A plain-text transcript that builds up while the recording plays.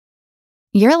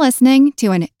You're listening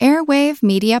to an Airwave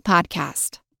Media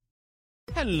Podcast.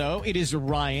 Hello, it is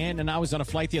Ryan, and I was on a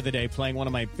flight the other day playing one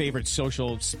of my favorite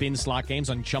social spin slot games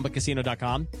on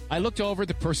ChumbaCasino.com. I looked over at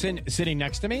the person sitting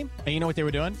next to me, and you know what they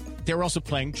were doing? They were also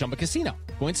playing Chumba Casino.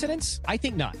 Coincidence? I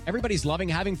think not. Everybody's loving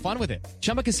having fun with it.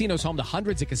 Chumba Casino is home to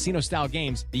hundreds of casino-style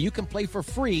games that you can play for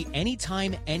free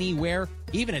anytime, anywhere,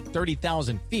 even at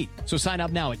 30,000 feet. So sign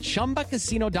up now at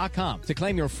ChumbaCasino.com to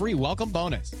claim your free welcome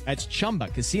bonus. That's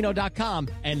ChumbaCasino.com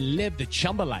and live the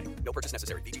Chumba life. No purchase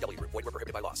necessary. VGW. Void where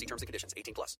prohibited by law. See terms and conditions.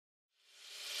 18+.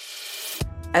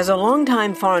 As a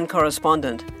longtime foreign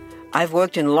correspondent, I've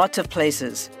worked in lots of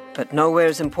places, but nowhere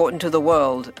as important to the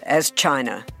world as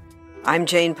China. I'm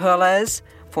Jane Perlez,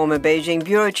 former Beijing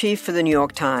bureau chief for the New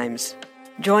York Times.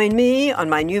 Join me on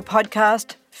my new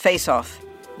podcast, Face Off,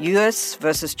 U.S.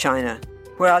 versus China,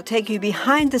 where I'll take you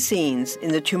behind the scenes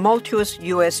in the tumultuous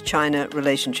U.S.-China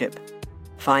relationship.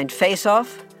 Find Face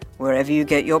Off wherever you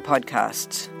get your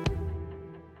podcasts.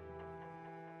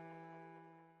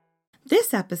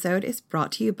 This episode is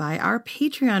brought to you by our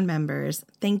Patreon members.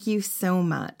 Thank you so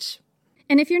much.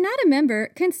 And if you're not a member,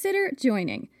 consider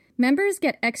joining. Members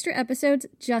get extra episodes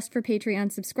just for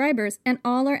Patreon subscribers, and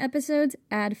all our episodes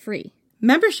ad-free.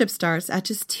 Membership starts at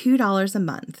just $2 a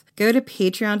month. Go to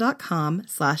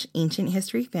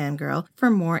patreon.com/ancienthistoryfangirl for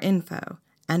more info.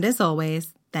 And as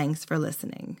always, thanks for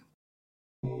listening.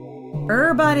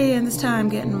 Everybody in this time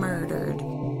getting murdered.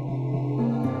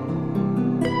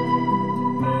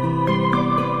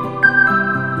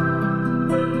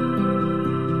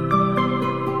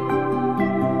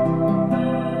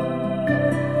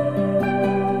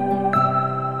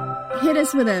 Hit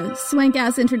us with a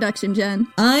swank-ass introduction, Jen.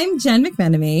 I'm Jen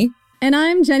McMenemy. And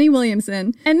I'm Jenny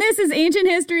Williamson. And this is Ancient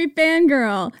History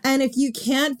Fangirl. And if you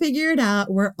can't figure it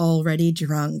out, we're already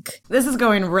drunk. This is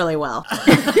going really well.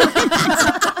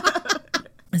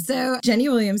 So Jenny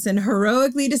Williamson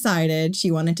heroically decided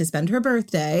she wanted to spend her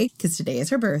birthday, because today is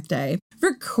her birthday,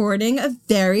 recording a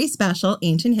very special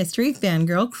Ancient History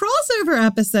Fangirl crossover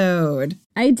episode.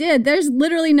 I did. There's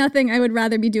literally nothing I would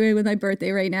rather be doing with my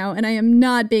birthday right now, and I am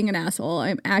not being an asshole.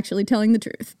 I'm actually telling the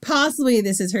truth. Possibly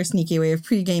this is her sneaky way of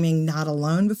pre-gaming not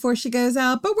alone before she goes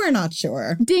out, but we're not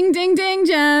sure. Ding, ding, ding,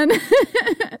 Jen.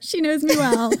 She knows me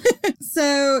well.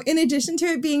 So in addition to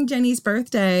it being Jenny's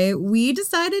birthday, we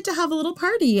decided to have a little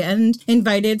party and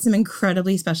invited some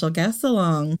incredibly special guests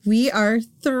along. We are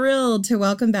thrilled to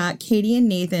welcome back Katie and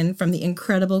Nathan from the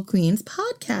Incredible Queens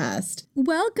podcast.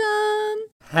 Welcome.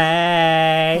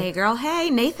 Hey. Hey, girl. Hey,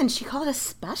 Nathan, she called us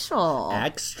special.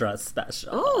 Extra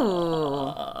special.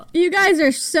 Ooh. You guys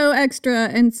are so extra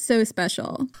and so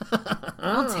special.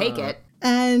 I'll take it.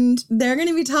 And they're going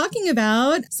to be talking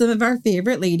about some of our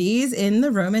favorite ladies in the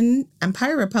Roman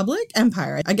Empire,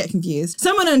 Empire. I get confused.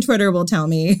 Someone on Twitter will tell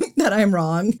me that I'm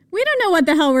wrong. We don't know what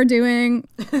the hell we're doing.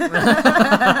 So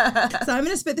I'm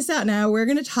going to spit this out now. We're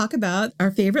going to talk about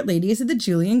our favorite ladies of the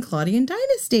Julian-Claudian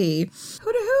dynasty.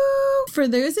 Hoo-doo-hoo. For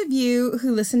those of you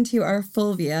who listened to our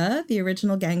Fulvia, the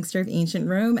original Gangster of Ancient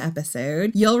Rome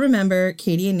episode, you'll remember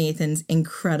Katie and Nathan's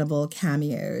incredible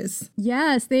cameos.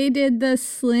 Yes, they did the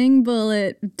sling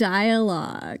bullet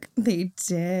dialogue. They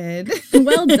did.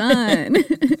 Well done.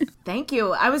 Thank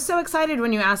you. I was so excited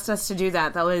when you asked us to do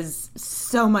that. That was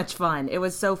so much fun. It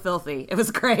was so filthy. It was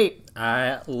great.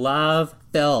 I love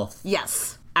filth.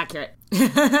 Yes. Accurate.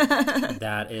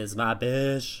 That is my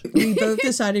bitch. We both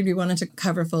decided we wanted to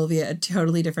cover Fulvia at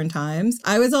totally different times.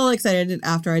 I was all excited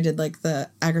after I did like the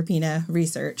Agrippina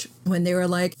research when they were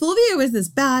like, Fulvia was this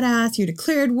badass who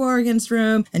declared war against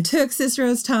Rome and took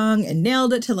Cicero's tongue and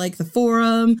nailed it to like the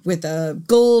forum with a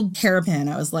gold hairpin.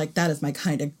 I was like, that is my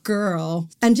kind of girl.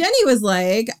 And Jenny was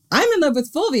like, I'm in love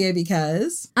with Fulvia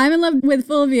because... I'm in love with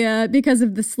Fulvia because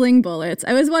of the sling bullets.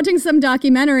 I was watching some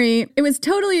documentary. It was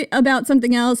totally about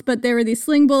something else, but there were these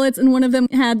sling bullets, and one of them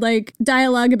had like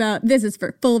dialogue about this is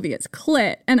for Fulvia's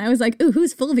clit. And I was like, ooh,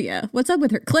 who's Fulvia? What's up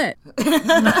with her clit?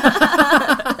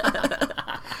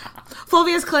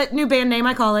 Fulvia's Clit, new band name,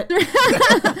 I call it.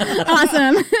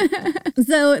 Awesome.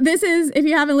 So this is, if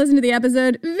you haven't listened to the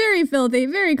episode, very filthy,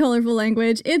 very colorful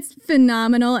language. It's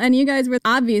phenomenal, and you guys were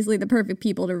obviously the perfect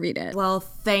people to read it. Well,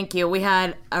 thank you. We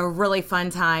had a really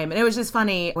fun time, and it was just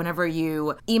funny whenever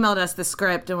you emailed us the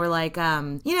script and were like,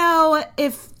 you know,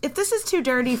 if this is too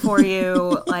dirty for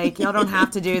you, like, y'all don't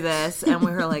have to do this. And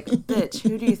we were like, bitch,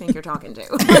 who do you think you're talking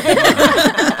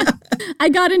to? I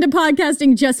got into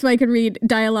podcasting just so I could read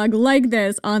dialogue like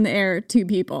this on the air to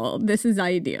people. This is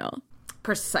ideal.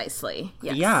 Precisely.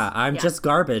 Yes. Yeah, I'm just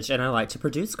garbage, and I like to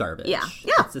produce garbage. Yeah.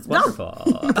 It's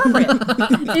wonderful.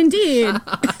 Appropriate. Indeed.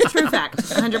 True fact.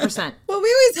 100%. Well,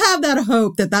 we always have that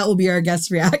hope that will be our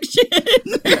guest reaction.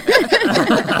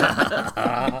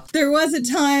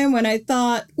 the time when I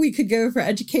thought we could go for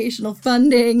educational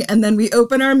funding and then we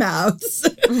open our mouths.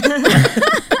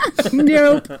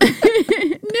 Nope.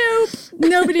 Nope.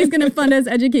 Nobody's going to fund us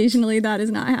educationally. That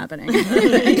is not happening.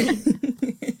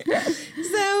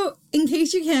 So, in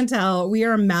case you can't tell, we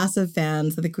are massive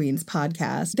fans of the Queen's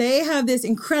podcast. They have this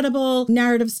incredible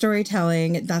narrative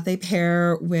storytelling that they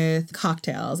pair with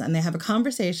cocktails, and they have a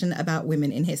conversation about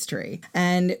women in history.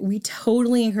 And we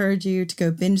totally encourage you to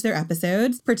go binge their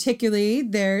episodes, particularly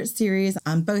their series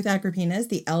on both Agrippinas,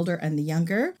 the elder and the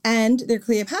younger, and their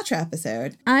Cleopatra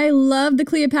episode. I love the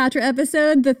Cleopatra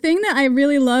episode. The thing that I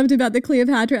really loved about the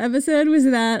Cleopatra episode was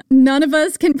that none of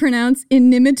us can pronounce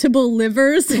inimitable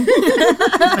livers.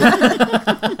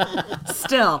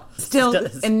 Still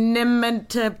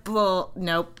inimitable.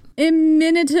 Nope.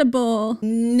 Inimitable.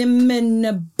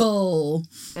 Inimitable.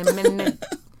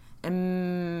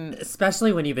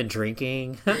 Especially when you've been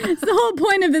drinking. It's the whole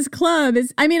point of this club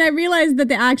is, I mean, I realized that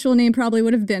the actual name probably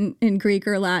would have been in Greek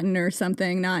or Latin or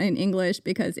something, not in English,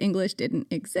 because English didn't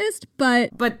exist,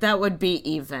 but that would be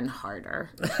even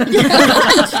harder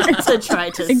to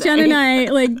try to say. Jen and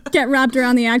I get wrapped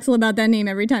around the axle about that name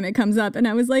every time it comes up, and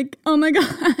I was like, oh my God,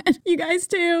 you guys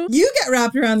too. You get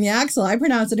wrapped around the axle. I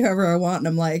pronounce it however I want, and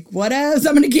I'm like, what else?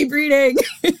 I'm going to keep reading.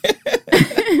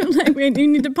 We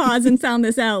need to pause and sound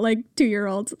this out like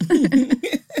 2-year-olds.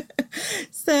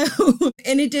 So,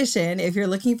 in addition, if you're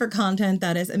looking for content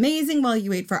that is amazing while you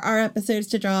wait for our episodes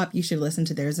to drop, you should listen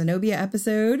to their Zenobia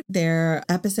episode, their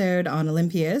episode on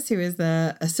Olympias, who is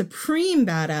a supreme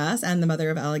badass and the mother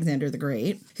of Alexander the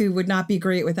Great, who would not be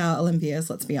great without Olympias,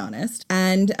 let's be honest,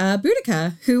 and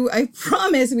Boudica, who I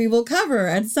promise we will cover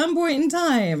at some point in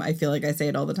time. I feel like I say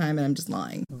it all the time and I'm just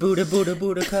lying. Buddha, Buddha,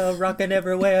 Boudica, rockin'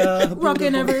 everywhere.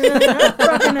 Rockin' everywhere.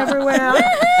 Rockin' everywhere.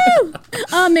 Woohoo!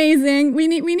 Amazing. We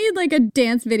need a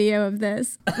dance video of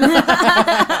this.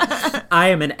 I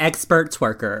am an expert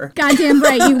twerker. Goddamn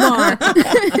right you are.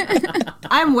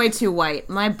 I'm way too white.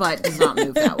 My butt does not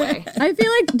move that way. I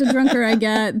feel like the drunker I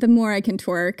get, the more I can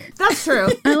twerk. That's true.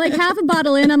 I'm half a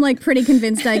bottle in, I'm pretty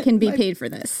convinced I can be paid for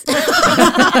this.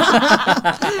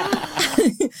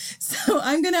 So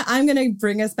I'm gonna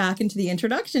bring us back into the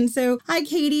introduction. So hi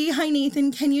Katie, hi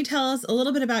Nathan. Can you tell us a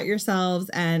little bit about yourselves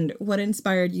and what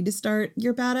inspired you to start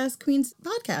your Badass Queens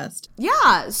podcast?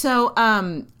 Yeah. So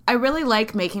I really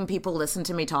like making people listen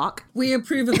to me talk. We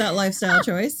approve of that lifestyle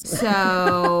choice.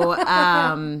 So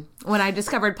when I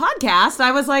discovered podcasts,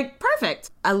 I was like, perfect.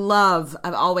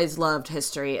 I've always loved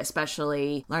history,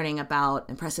 especially learning about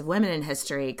impressive women in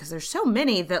history, because there's so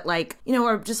many that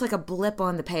are just like a blip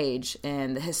on the page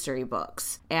in the history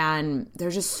books. And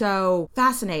they're just so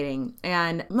fascinating.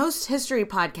 And most history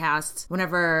podcasts,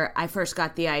 whenever I first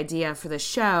got the idea for the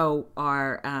show,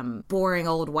 are boring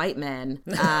old white men.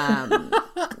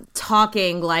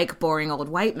 Talking like boring old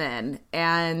white men.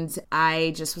 And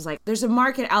I just was like, there's a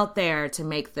market out there to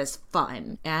make this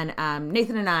fun. And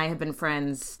Nathan and I have been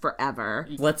friends forever.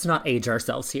 Let's not age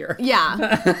ourselves here.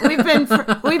 Yeah. We've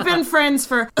been friends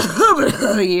for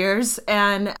years,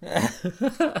 and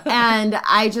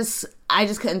I just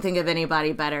couldn't think of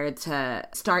anybody better to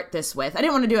start this with. I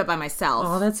didn't want to do it by myself.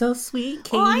 Oh, that's so sweet,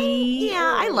 Katie.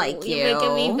 I like you. You're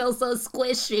making me feel so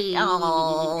squishy.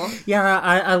 Oh. Yeah,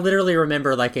 I literally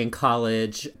remember in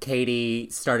college, Katie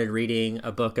started reading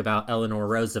a book about Eleanor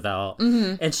Roosevelt,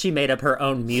 and she made up her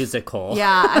own musical.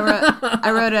 Yeah,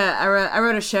 I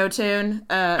wrote a show tune.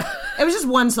 It was just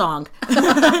one song,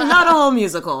 not a whole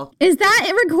musical. Is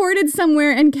that recorded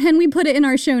somewhere, and can we put it in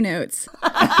our show notes?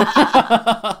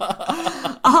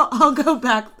 I'll go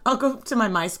back. I'll go to my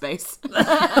MySpace.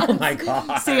 Oh my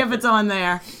God. See if it's on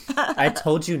there. I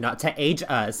told you not to age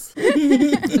us.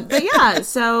 But yeah,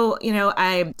 so,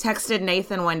 I texted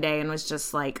Nathan one day and was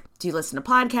just like, do you listen to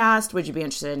podcasts? Would you be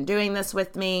interested in doing this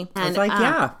with me? And I was like,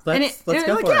 yeah, let's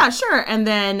go for it. Yeah, sure. And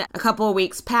then a couple of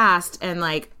weeks passed, and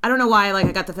I don't know why,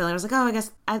 I got the feeling, I was like, oh,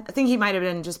 I think he might have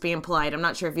been just being polite. I'm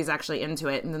not sure if he's actually into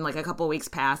it. And then a couple of weeks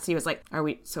passed, he was like, are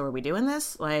we doing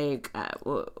this?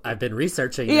 I've been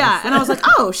researching Yeah. this. And I was like,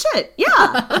 oh shit,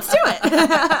 yeah, let's do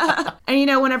it.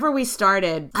 And whenever we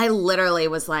started, I literally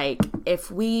was like, if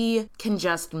we can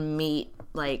just meet,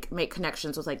 make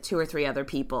connections with 2 or 3 other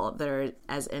people that are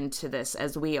as into this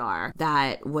as we are,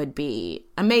 that would be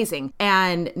amazing.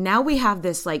 And now we have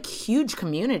this huge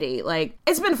community.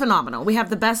 It's been phenomenal. We have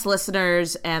the best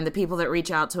listeners and the people that reach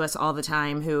out to us all the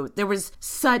time, who there was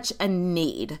such a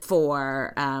need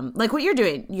for what you're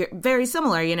doing. You're very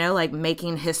similar,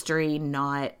 making history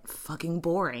not fucking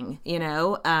boring,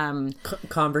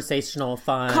 Conversational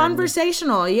fun.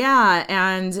 Conversational, yeah.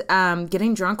 And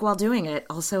getting drunk while doing it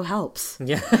also helps.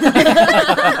 Yeah.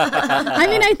 I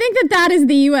I think that is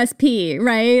the USP,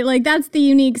 right? Like, that's the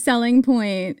unique selling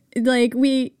point. Like,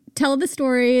 we tell the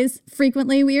stories.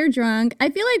 Frequently, we are drunk. I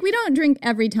feel like we don't drink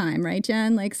every time, right,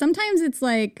 Jen? Like, sometimes it's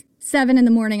like 7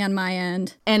 a.m. on my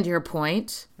end. And your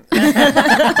point?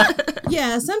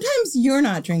 Yeah, sometimes you're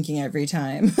not drinking every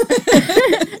time.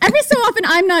 Every so often,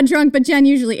 I'm not drunk, but Jen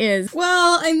usually is.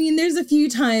 Well, I mean, there's a few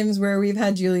times where we've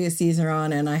had Julius Caesar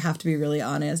on, and I have to be really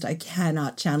honest, I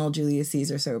cannot channel Julius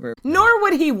Caesar sober. Nor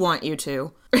would he want you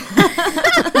to.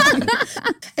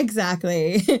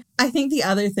 Exactly. I think the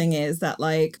other thing is that,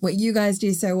 like, what you guys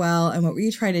do so well and what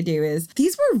we try to do is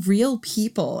these were real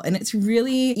people. And it's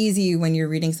really easy when you're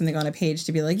reading something on a page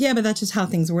to be like, yeah, but that's just how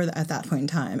things were at that point in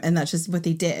time. And that's just what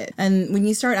they did. And when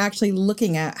you start actually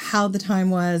looking at how the time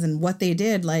was and what they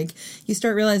did, like, you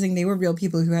start realizing they were real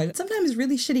people who had sometimes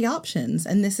really shitty options.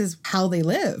 And this is how they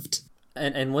lived.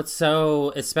 And what's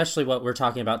so, especially what we're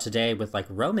talking about today with like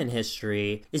Roman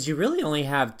history, is you really only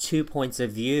have 2 points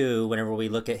of view whenever we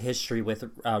look at history with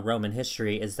Roman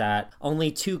history, is that only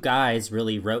 2 guys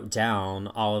really wrote down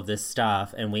all of this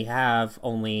stuff, and we have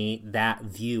only that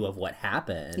view of what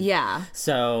happened. Yeah.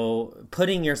 So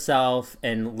putting yourself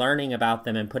and learning about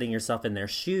them and putting yourself in their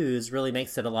shoes really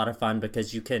makes it a lot of fun,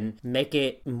 because you can make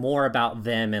it more about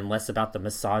them and less about the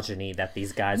misogyny that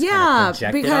these guys kind of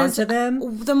projected onto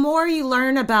them. The more you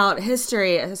learn about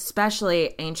history,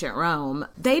 especially ancient Rome,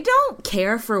 they don't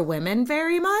care for women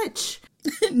very much.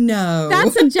 No.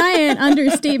 That's a giant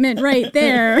understatement right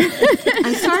there.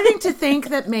 I'm starting to think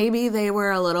that maybe they were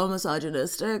a little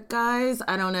misogynistic, guys.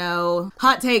 I don't know.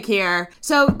 Hot take here.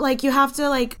 So, like, you have to,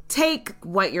 like, take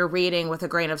what you're reading with a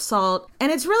grain of salt.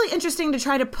 And it's really interesting to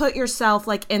try to put yourself,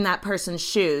 like, in that person's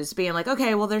shoes, being like,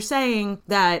 okay, well, they're saying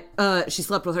that she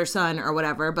slept with her son or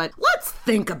whatever, but let's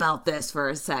think about this for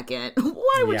a second.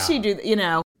 Why would she do that, you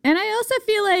know? And I also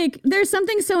feel like there's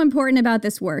something so important about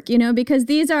this work, you know, because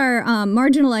these are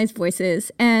marginalized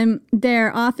voices, and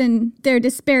they're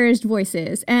disparaged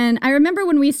voices. And I remember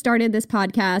when we started this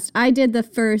podcast, I did the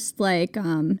first, like,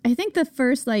 I think the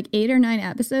first, like, 8 or 9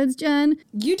 episodes, Jen.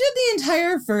 You did the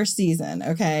entire first season,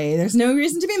 okay? There's no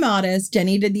reason to be modest.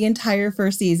 Jenny did the entire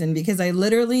first season because I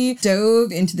literally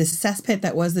dove into the cesspit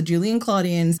that was the Julian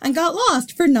Claudians and got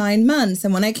lost for 9 months.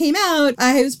 And when I came out,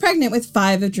 I was pregnant with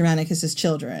 5 of Germanicus's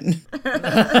children.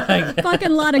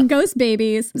 Fucking lot of ghost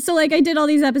babies. So, like, I did all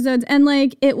these episodes, and,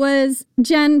 like, it was,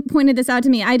 Jen pointed this out to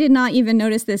me. I did not even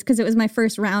notice this because it was my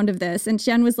first round of this. And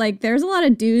Jen was like, there's a lot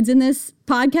of dudes in this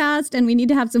podcast and we need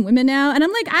to have some women now. And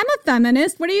I'm like, I'm a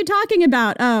feminist. What are you talking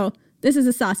about? Oh, this is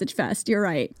a sausage fest. You're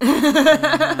right.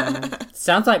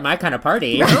 Sounds like my kind of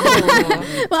party. Well,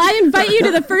 I invite you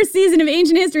to the first season of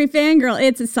Ancient History Fangirl.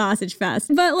 It's a sausage fest.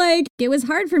 But, like, it was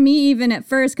hard for me even at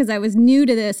first because I was new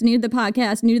to this, new to the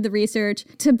podcast, new to the research,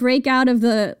 to break out of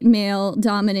the male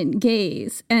dominant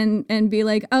gaze and be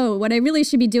like, oh, what I really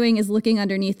should be doing is looking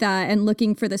underneath that and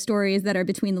looking for the stories that are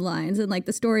between the lines and, like,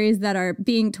 the stories that are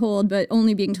being told but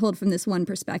only being told from this one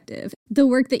perspective. The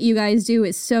work that you guys do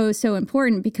is so, so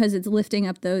important because it's lifting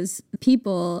up those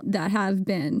people that have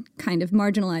been kind of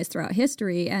marginalized throughout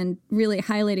history and really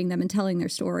highlighting them and telling their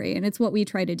story. And it's what we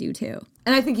try to do too.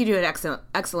 And I think you do it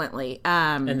excellently.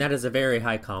 And that is a very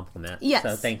high compliment. Yes.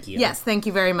 So thank you. Yes, thank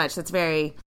you very much. That's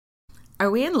very... Are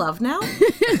we in love now?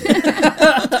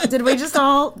 Did we just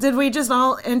all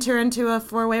enter into a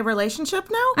 4-way relationship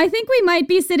now? I think we might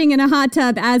be sitting in a hot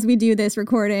tub as we do this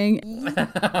recording.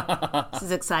 This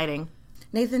is exciting.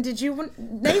 Nathan,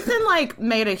 Nathan, like,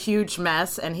 made a huge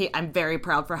mess, and I'm very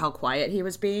proud for how quiet he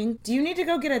was being. Do you need to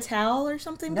go get a towel or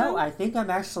something? No, I think I'm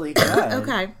actually good.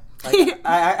 Okay. Like,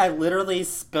 I literally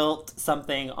spilt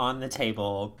something on the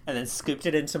table and then scooped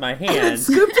it into my hand.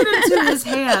 Scooped it into his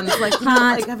hands. Like, you know,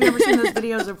 like, have you ever seen those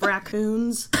videos of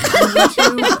raccoons on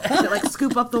YouTube that, like,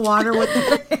 scoop up the water with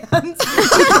their hands?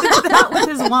 That was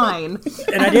his wine.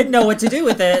 And I didn't know what to do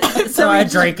with it, so I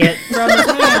drank it from his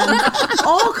hand,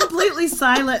 all completely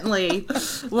silently,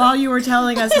 while you were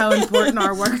telling us how important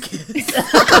our work is.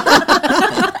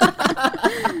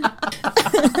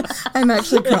 I'm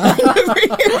actually crying over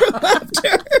here from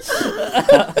laughter.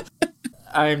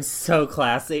 I'm so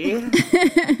classy.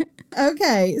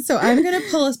 Okay, so I'm going to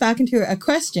pull us back into a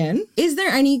question. Is there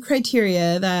any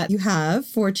criteria that you have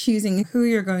for choosing who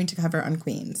you're going to cover on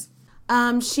Queens?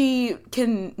 She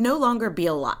can no longer be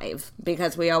alive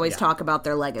because we always talk about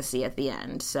their legacy at the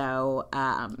end. So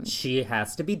she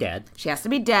has to be dead. She has to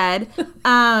be dead.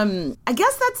 I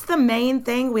guess that's the main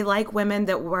thing. We like women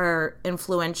that were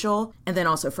influential, and then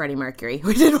also Freddie Mercury.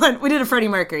 We did a Freddie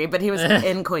Mercury, but he was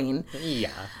in Queen.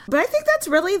 Yeah. But I think that's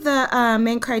really the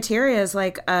main criteria is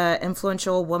like an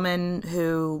influential woman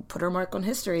who put her mark on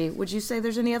history. Would you say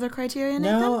there's any other criteria,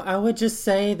 Nathan? No, I would just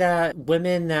say that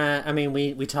women that, I mean,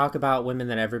 we talk about women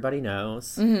that everybody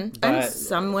knows. Mm-hmm. But and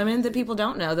some women that people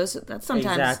don't know. That's sometimes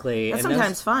exactly. That's and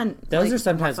sometimes fun. Those are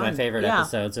sometimes my favorite Yeah.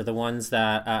 episodes. Are the ones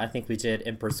that I think we did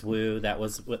Empress Wu. That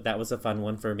was a fun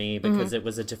one for me because it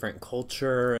was a different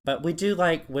culture. But we do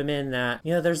like women that,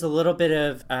 you know, there's a little bit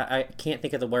of I can't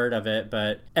think of the word of it,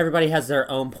 but everybody has their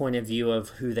own point of view of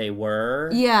who they were.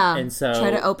 Yeah. And so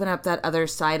try to open up that other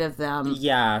side of them.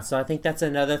 Yeah. So I think that's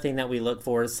another thing that we look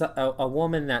for is a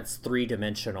woman that's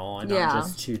 3-dimensional and not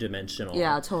just 2-dimensional.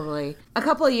 Yeah, totally. A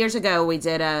couple of years ago, we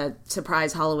did a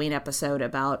surprise Halloween episode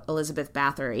about Elizabeth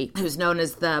Bathory, who's known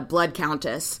as the Blood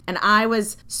Countess. And I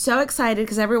was so excited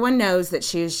because everyone knows that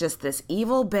she's just this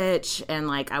evil bitch. And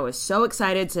like, I was so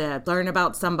excited to learn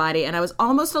about somebody. And I was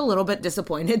almost a little bit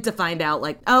disappointed to find out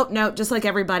like, oh, no, just like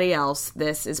everybody else,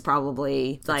 this is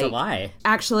probably like... It's a lie.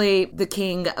 Actually, the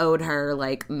king owed her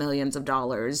like millions of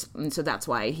dollars. And so that's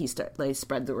why they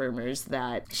spread the rumors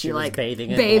that she like bathed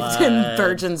in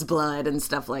virgin's blood and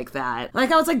stuff like that.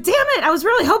 Like, I was like, damn it, I was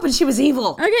really hoping she was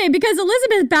evil. Okay, because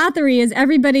Elizabeth Bathory is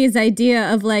everybody's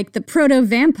idea of like the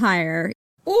proto-vampire.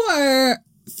 Or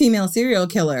female serial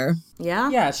killer. Yeah?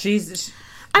 Yeah, she's...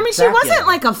 I mean, she wasn't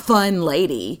like a fun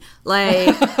lady.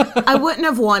 Like, I wouldn't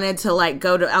have wanted to like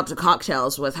go out to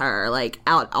cocktails with her, like,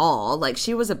 at all. Like,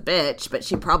 she was a bitch, but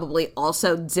she probably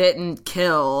also didn't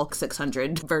kill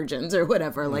 600 virgins or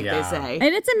whatever, like they say.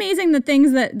 And it's amazing the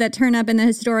things that turn up in the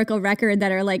historical record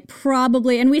that are like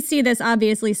probably, and we see this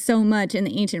obviously so much in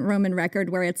the ancient Roman record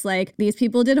where it's like, these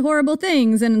people did horrible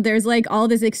things. And there's like all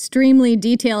this extremely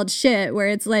detailed shit where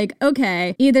it's like,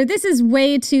 okay, either this is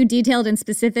way too detailed and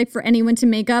specific for anyone to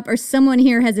make up, or someone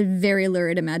here has a very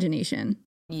lurid imagination.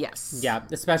 Yes. Yeah,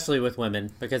 especially with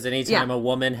women, because anytime a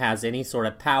woman has any sort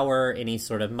of power, any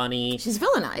sort of money... She's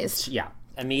villainized. Yeah.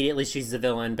 Immediately she's the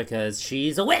villain because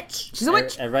she's a witch. She's a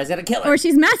witch. Everybody's got to kill her. Or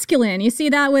she's masculine. You see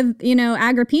that with,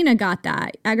 Agrippina got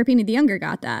that. Agrippina the Younger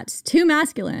got that. It's too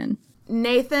masculine.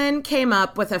 Nathan came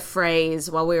up with a phrase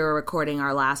while we were recording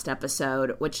our last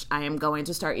episode, which I am going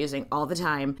to start using all the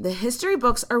time. The history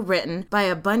books are written by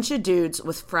a bunch of dudes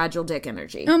with fragile dick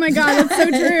energy. Oh my God, that's so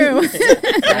true.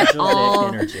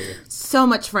 Fragile dick energy. So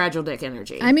much fragile dick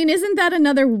energy. I mean, isn't that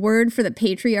another word for the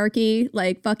patriarchy?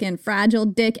 Like fucking fragile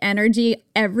dick energy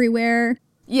everywhere.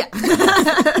 Yeah.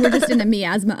 We're just in a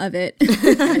miasma of it.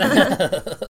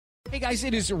 Hey guys,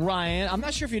 it is Ryan. I'm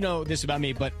not sure if you know this about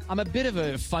me, but I'm a bit of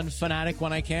a fun fanatic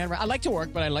when I can. I like to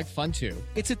work, but I like fun too.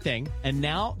 It's a thing. And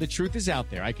now the truth is out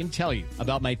there. I can tell you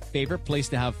about my favorite place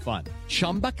to have fun.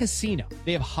 Chumba Casino.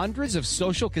 They have hundreds of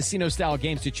social casino style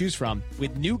games to choose from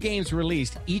with new games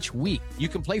released each week. You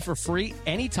can play for free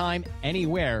anytime,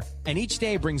 anywhere. And each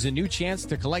day brings a new chance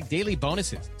to collect daily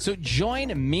bonuses. So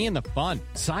join me in the fun.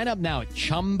 Sign up now at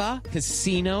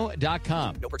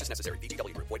ChumbaCasino.com. No purchase necessary.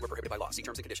 VGW. Void where prohibited by law. See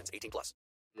terms and conditions. 18+.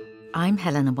 I'm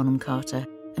Helena Bonham Carter,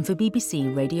 and for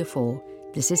BBC Radio 4,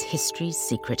 this is History's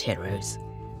Secret Heroes,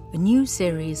 a new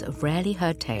series of rarely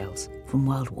heard tales from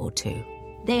World War II.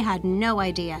 They had no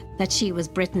idea that she was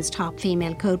Britain's top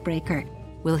female codebreaker.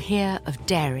 We'll hear of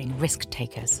daring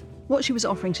risk-takers. What she was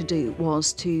offering to do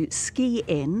was to ski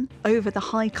in over the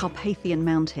high Carpathian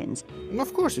mountains.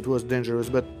 Of course it was dangerous,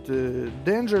 but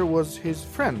danger was his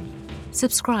friend.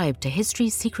 Subscribe to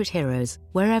History's Secret Heroes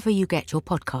wherever you get your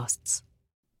podcasts.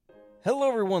 Hello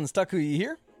everyone, Takuya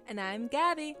here. And I'm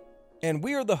Gabby. And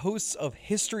we are the hosts of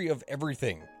History of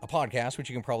Everything, a podcast which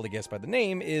you can probably guess by the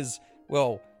name is,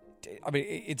 well, I mean,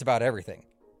 it's about everything.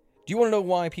 Do you want to know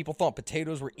why people thought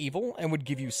potatoes were evil and would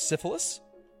give you syphilis?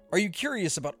 Are you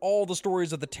curious about all the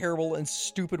stories of the terrible and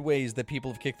stupid ways that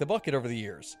people have kicked the bucket over the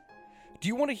years? Do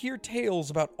you want to hear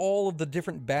tales about all of the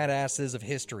different badasses of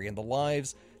history and the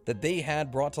lives that they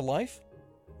had brought to life?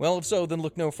 Well, if so, then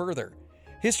look no further.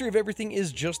 History of Everything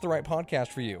is just the right podcast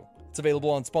for you. It's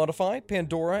available on Spotify,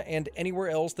 Pandora, and anywhere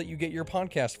else that you get your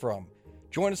podcast from.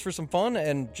 Join us for some fun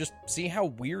and just see how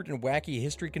weird and wacky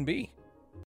history can be.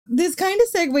 This kind of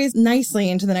segues nicely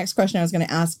into the next question I was going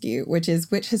to ask you, which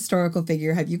is which historical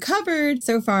figure have you covered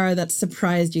so far that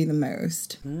surprised you the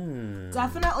most?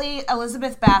 Definitely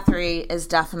Elizabeth Bathory is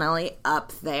definitely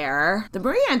up there. The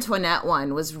Marie Antoinette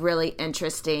one was really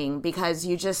interesting because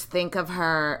you just think of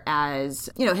her as,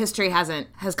 you know, history has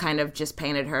kind of just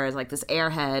painted her as like this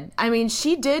airhead. I mean,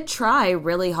 she did try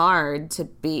really hard to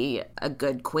be a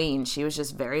good queen. She was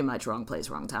just very much wrong place,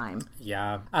 wrong time.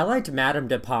 Yeah. I liked Madame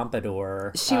de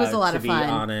Pompadour. She was a lot of fun. To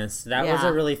be honest. That was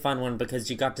a really fun one because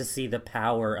you got to see the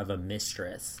power of a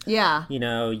mistress. Yeah. You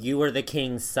know, you were the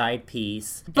king's side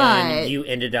piece, but and you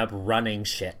ended up running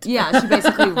shit. Yeah, she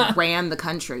basically ran the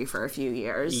country for a few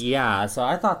years. Yeah, so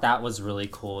I thought that was really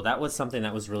cool. That was something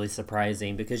that was really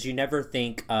surprising because you never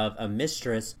think of a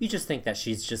mistress. You just think that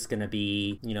she's just going to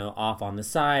be, you know, off on the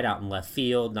side, out in left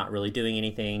field, not really doing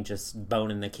anything, just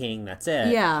boning the king, that's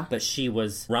it. Yeah. But she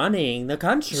was running the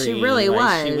country. She really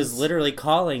was. She was literally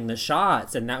calling the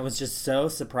shots, and that was just so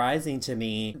surprising to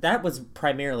me. That was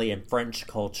primarily in French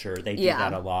culture. They do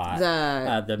that a lot.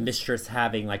 The mistress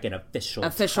having like an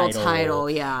official title,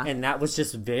 yeah. And that was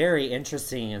just very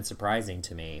interesting and surprising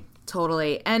to me.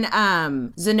 Totally.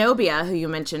 And Zenobia, who you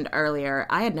mentioned earlier,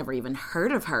 I had never even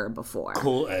heard of her before.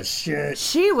 Cool as shit.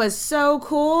 She was so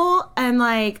cool. And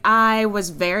like, I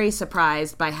was very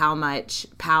surprised by how much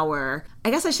power,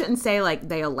 I guess I shouldn't say like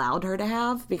they allowed her to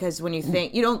have, because when you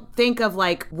think, you don't think of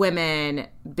like women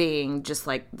being just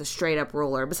like the straight up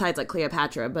ruler, besides like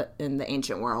Cleopatra, but in the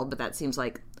ancient world, but that seems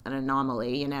like an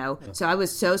anomaly, you know? So I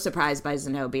was so surprised by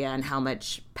Zenobia and how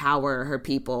much power her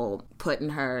people put in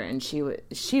her, and she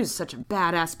was such a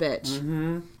badass bitch.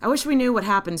 Mm-hmm. I wish we knew what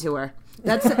happened to her.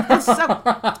 That's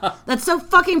so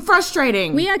fucking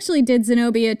frustrating. We actually did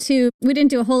Zenobia too. We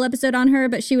didn't do a whole episode on her,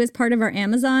 but she was part of our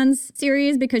Amazons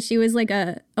series because she was like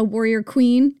a warrior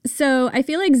queen. So I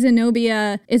feel like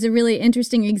Zenobia is a really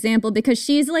interesting example because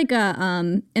she's like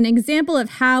an example of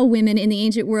how women in the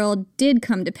ancient world did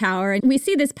come to power. And we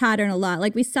see this pattern a lot.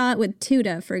 Like we saw it with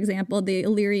Tuda, for example, the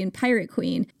Illyrian pirate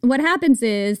queen. What happens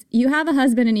is you have a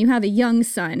husband and you have a young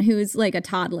son who's like a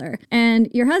toddler, and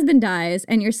your husband dies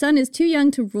and your son is too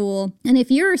young to rule. And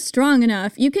if you're strong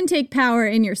enough, you can take power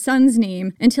in your son's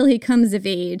name until he comes of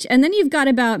age. And then you've got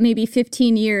about maybe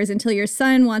 15 years until your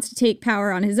son wants to take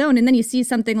power on his own. And then you see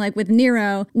something like with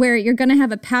Nero, where you're going to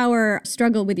have a power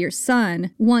struggle with your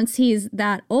son once he's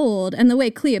that old. And the way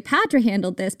Cleopatra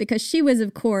handled this, because she was,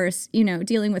 of course, you know,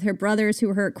 dealing with her brothers who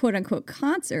were her quote unquote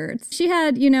consorts. She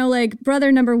had, you know, like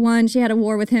brother number 1, she had a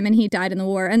war with him and he died in the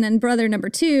war. And then brother number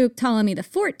 2, Ptolemy the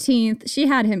 14th, she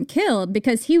had him killed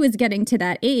because he was getting to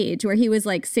that age where he was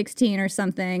like 16 or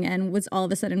something and was all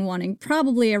of a sudden wanting,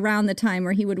 probably around the time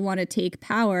where he would want to take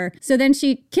power. So then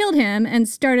she killed him and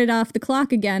started off the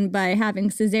clock again by having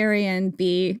Caesarion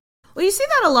be... Well, you see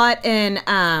that a lot in,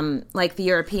 like, the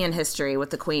European history with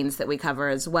the queens that we cover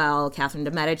as well. Catherine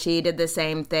de' Medici did the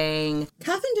same thing.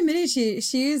 Catherine de' Medici,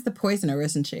 she is the poisoner,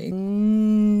 isn't she?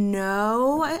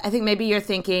 No. I think maybe you're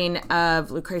thinking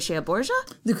of Lucretia Borgia?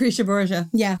 Lucretia Borgia,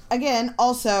 yeah. Again,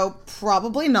 also,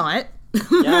 probably not.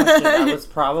 Yeah, so that was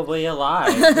probably a lie,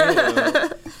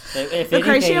 too. If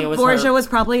Lucretia anything, Borgia was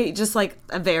probably just like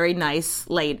a very nice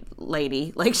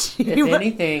lady. Like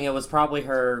anything, it was probably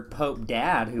her Pope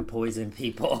dad who poisoned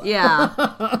people.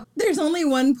 Yeah. There's only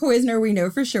one poisoner we know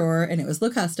for sure, and it was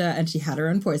Locusta, and she had her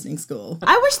own poisoning school.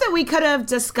 I wish that we could have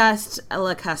discussed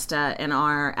Locusta in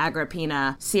our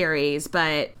Agrippina series,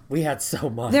 but we had so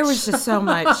much. There was just so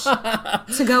much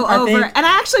to go over. And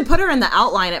I actually put her in the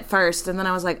outline at first, and then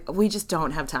I was like, we just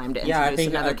don't have time to introduce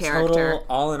another character. Total,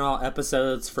 all in all,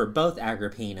 episodes for both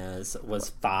Agrippinas was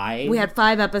 5. We had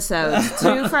 5 episodes.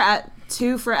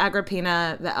 2 for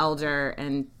Agrippina the Elder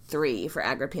and 3 for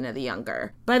Agrippina the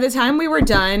Younger. By the time we were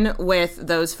done with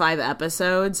those 5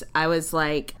 episodes, I was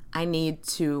like, I need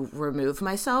to remove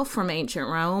myself from ancient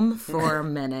Rome for a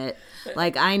minute.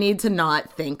 Like, I need to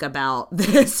not think about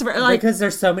this. Because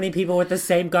there's so many people with the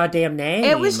same goddamn name.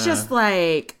 It was just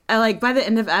like by the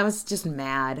end of it, I was just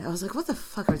mad. I was like, what the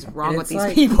fuck is wrong with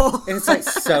these people? And it's like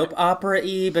soap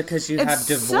opera-y because you have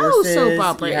divorces. So soap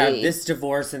opera-y. You have this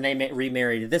divorce and they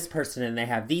remarry to this person and they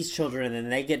have these children and then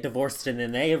they get divorced and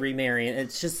then they remarry. And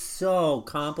it's just so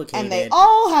complicated. And they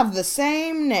all have the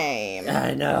same name.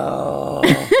 I know.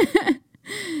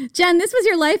 Jen, this was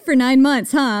your life for 9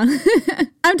 months, huh?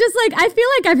 I'm just like, I feel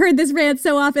like I've heard this rant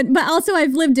so often, but also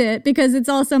I've lived it because it's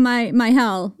also my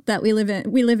hell that we live in.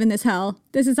 We live in this hell.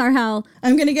 This is our hell.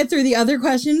 I'm going to get through the other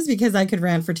questions because I could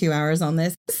rant for 2 hours on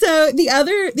this. So the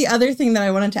other thing that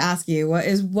I wanted to ask you what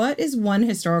is one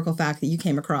historical fact that you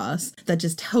came across that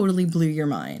just totally blew your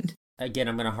mind? again,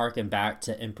 I'm going to harken back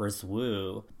to Empress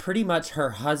Wu. Pretty much her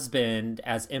husband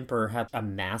as emperor had a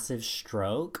massive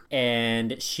stroke,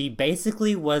 and she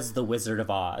basically was the Wizard of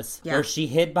Oz, where she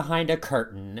hid behind a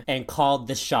curtain and called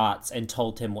the shots and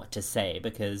told him what to say,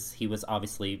 because he was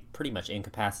obviously pretty much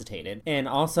incapacitated. And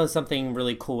also something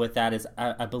really cool with that is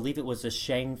I believe it was the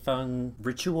Shang Feng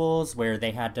rituals, where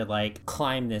they had to like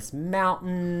climb this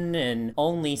mountain, and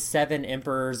only 7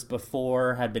 emperors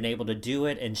before had been able to do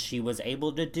it, and she was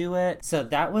able to do it. So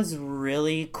that was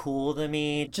really cool to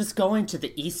me. Just going to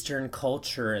the Eastern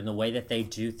culture and the way that they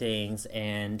do things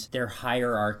and their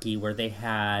hierarchy, where they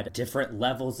had different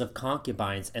levels of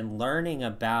concubines, and learning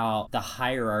about the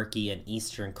hierarchy in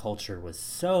Eastern culture was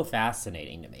so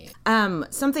fascinating to me.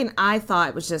 Something I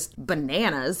thought was just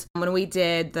bananas when we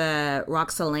did the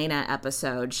Roxolana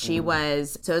episode. She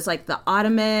was, so it was like the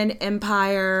Ottoman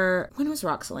Empire. When was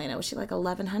Roxolana? Was she like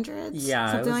 1100s?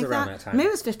 Yeah, something it was like around that time. Maybe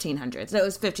it was 1500s. No, it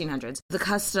was 1500s. The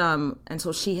custom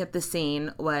until she hit the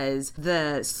scene was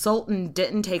the Sultan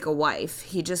didn't take a wife.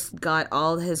 He just got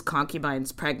all his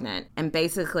concubines pregnant. And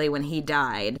basically when he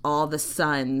died, all the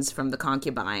sons from the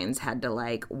concubines had to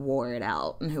like war it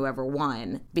out. And whoever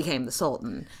won became the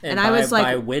Sultan. And I was like,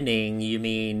 by winning, you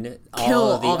mean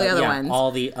kill all the other ones.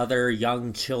 All the other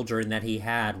young children that he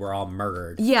had were all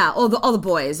murdered. Yeah, all the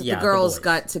boys. Yeah, the girls the boys.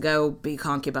 got to go be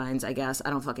concubines, I guess. I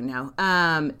don't fucking know.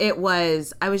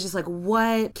 I was just like,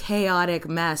 what chaotic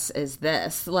mess is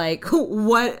this? Like,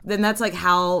 what? Then that's like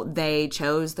how they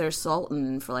chose their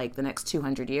sultan for like the next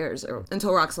 200 years, or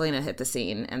until Roxolana hit the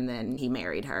scene, and then he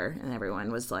married her, and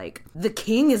everyone was like, the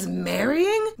king is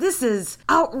marrying? This is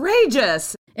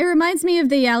outrageous. It reminds me of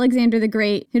the Alexander the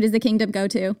Great. Who does the kingdom go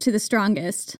to? To the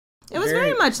strongest. It was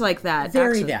very much like that.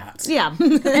 Very actually. that. Yeah.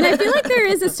 And I feel like there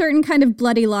is a certain kind of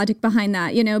bloody logic behind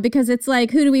that, you know, because it's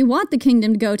like, who do we want the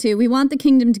kingdom to go to? We want the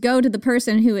kingdom to go to the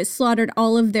person who has slaughtered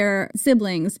all of their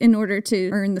siblings in order to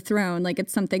earn the throne. Like,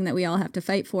 it's something that we all have to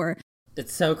fight for.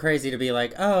 It's so crazy to be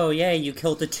like, oh, yay, you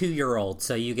killed a 2-year-old,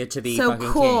 so you get to be so fucking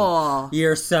cool. king.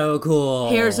 You're so cool.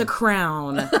 Here's a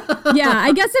crown. Yeah,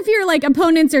 I guess if your like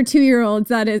opponents are 2-year-olds,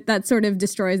 that sort of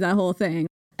destroys that whole thing.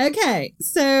 Okay,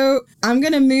 so I'm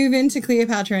going to move into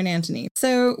Cleopatra and Antony.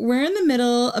 So we're in the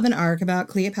middle of an arc about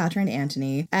Cleopatra and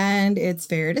Antony, and it's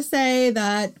fair to say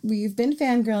that we've been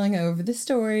fangirling over the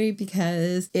story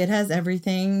because it has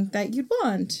everything that you'd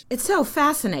want. It's so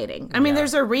fascinating. I mean,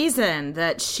 there's a reason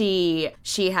that she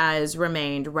has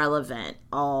remained relevant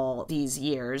all these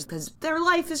years, because their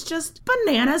life is just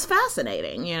bananas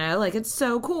fascinating, you know? Like, it's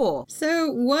so cool.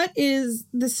 So what is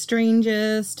the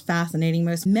strangest, fascinating,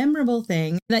 most memorable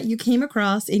thing that you came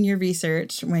across in your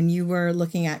research when you were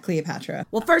looking at Cleopatra?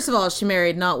 Well, first of all, she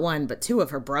married not one, but 2 of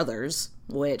her brothers,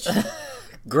 which...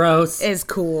 Gross. Is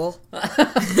cool. They were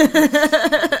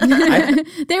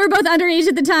both underage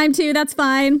at the time, too. That's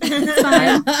fine. It's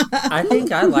fine. I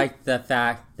think I liked the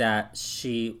fact that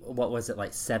she, what was it,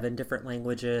 like 7 different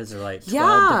languages or like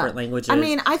 12 different languages? I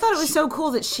mean, I thought it was so cool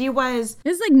that she was... It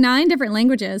was like 9 different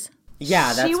languages.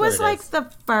 Yeah, that's She what was it like is.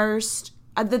 the first...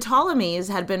 the Ptolemies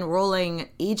had been ruling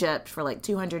Egypt for like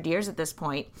 200 years at this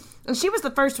point, and she was the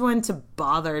first one to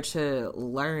bother to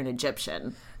learn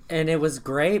Egyptian. And it was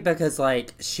great because,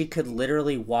 like, she could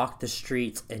literally walk the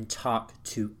streets and talk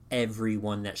to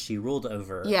everyone that she ruled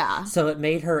over. Yeah. So it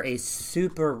made her a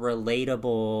super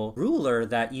relatable ruler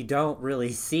that you don't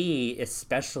really see,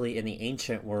 especially in the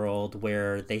ancient world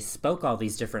where they spoke all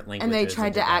these different languages. And they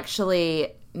tried to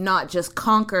actually not just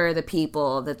conquer the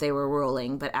people that they were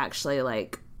ruling, but actually,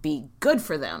 like, be good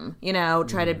for them, you know,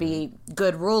 try to be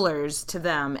good rulers to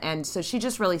them. And so she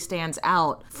just really stands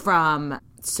out from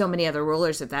so many other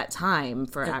rulers at that time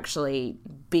for actually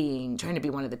trying to be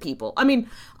one of the people. I mean,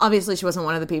 obviously she wasn't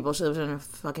one of the people. She lived in a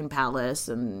fucking palace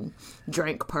and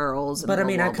drank pearls. And but I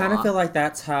mean, blah, I blah, kind of blah. feel like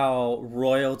that's how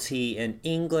royalty in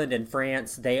England and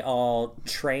France, they all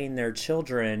train their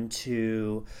children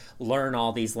to learn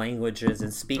all these languages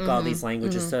and speak all these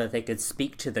languages so that they could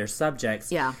speak to their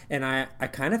subjects. Yeah. And I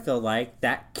kind of feel like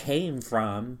that came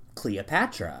from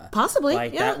Cleopatra. Possibly,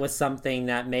 Like, yeah. that was something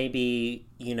that maybe,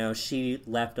 you know, she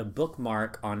left a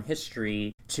bookmark on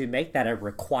history to make that a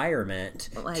requirement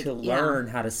to learn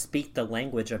how to speak the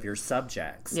language of your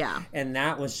subjects. Yeah. And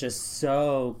that was just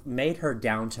so, made her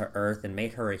down to earth and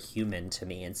made her a human to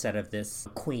me instead of this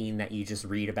queen that you just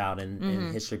read about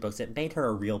in history books. It made her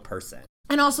a real person.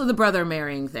 And also the brother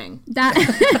marrying thing.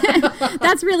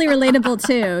 That's really relatable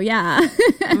too. Yeah.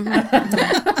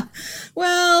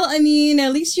 Well, I mean,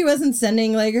 at least she wasn't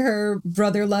sending like her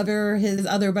brother lover his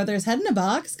other brother's head in a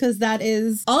box, because that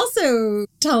is also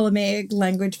Ptolemaic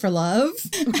language for love.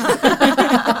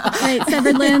 Right,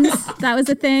 severed limbs. That was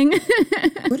a thing.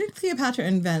 What did Cleopatra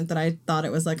invent that I thought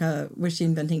it was was she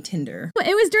inventing Tinder?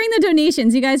 It was during the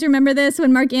donations. You guys remember this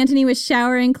when Mark Antony was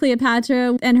showering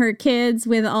Cleopatra and her kids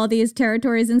with all these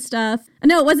territories and stuff?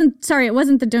 No, it wasn't. Sorry, it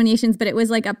wasn't the donations, but it was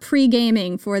like a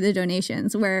pre-gaming for the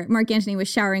donations where Mark Antony was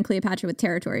showering Cleopatra with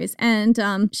territories. And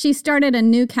she started a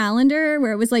new calendar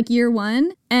where it was like year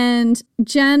one. And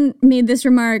Jen made this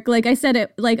remark, like I said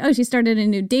it, like, oh, she started a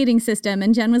new dating system.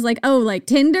 And Jen was like, oh, like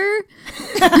Tinder?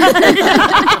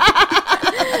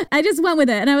 I just went with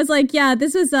it. And I was like, yeah,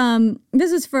 this was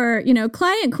for,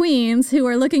 client queens who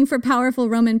are looking for powerful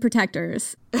Roman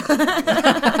protectors. Because,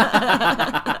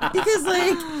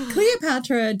 like,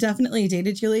 Cleopatra definitely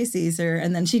dated Julius Caesar,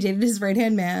 and then she dated his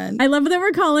right-hand man. I love that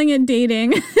we're calling it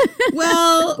dating.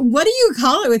 Well, what do you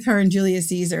call it with her and Julius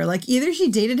Caesar? Like, either she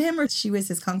dated him or she was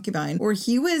his concubine, or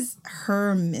he was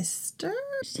her mister?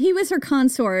 He was her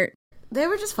consort. They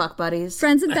were just fuck buddies.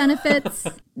 Friends with benefits,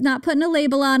 not putting a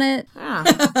label on it. Yeah.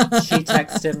 She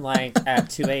texted him like at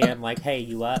 2 a.m. like, hey,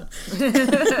 you up?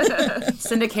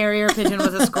 Send a carrier pigeon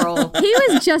with a scroll. He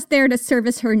was just there to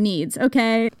service her needs,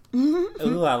 okay?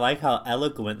 Ooh, I like how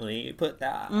eloquently you put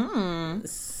that.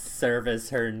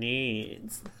 Service her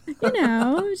needs.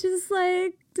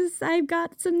 I've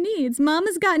got some needs.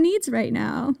 Mama's got needs right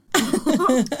now.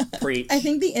 Preach. I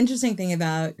think the interesting thing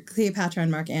about Cleopatra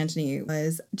and Mark Antony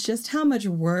was just how much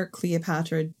work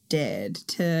Cleopatra did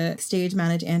to stage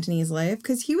manage Antony's life,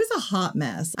 because he was a hot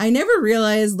mess. I never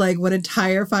realized what a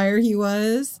tire fire he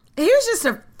was. He was just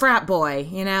a frat boy,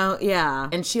 Yeah.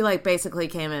 And she basically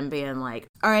came in being like,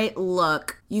 all right,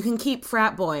 look, you can keep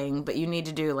frat boying, but you need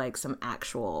to do some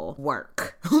actual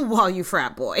work while you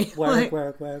frat boy. Work.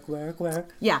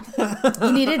 Yeah.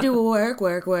 You need to do work.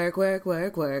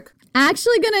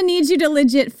 Actually gonna need you to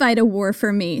legit fight a war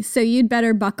for me, so you'd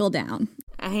better buckle down.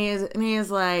 And he is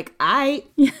like, aight,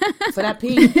 for that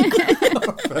pee.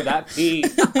 For that pee.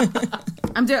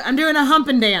 I'm doing a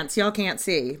humping dance. Y'all can't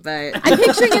see, but I'm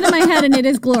picturing it in my head, and it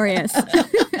is glorious.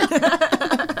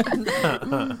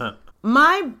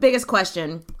 My biggest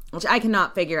question, which I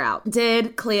cannot figure out,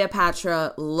 did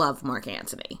Cleopatra love Mark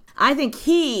Antony? I think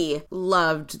he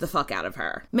loved the fuck out of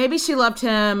her. Maybe she loved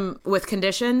him with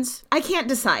conditions. I can't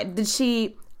decide. Did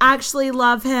she actually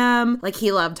love him like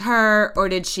he loved her, or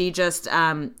did she just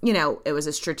it was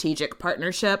a strategic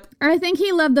partnership? I think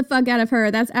he loved the fuck out of her.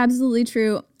 That's absolutely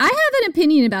true. I have an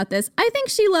opinion about this. I think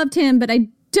she loved him, but I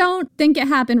don't think it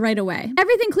happened right away.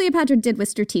 Everything Cleopatra did was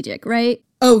strategic, right?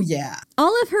 Oh, yeah.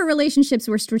 All of her relationships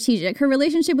were strategic. Her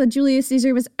relationship with Julius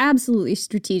Caesar was absolutely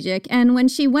strategic. And when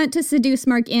she went to seduce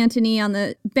Mark Antony on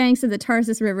the banks of the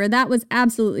Tarsus River, that was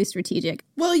absolutely strategic.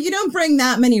 Well, you don't bring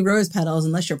that many rose petals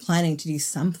unless you're planning to do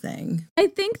something. I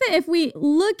think that if we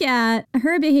look at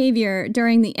her behavior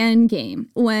during the end game,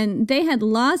 when they had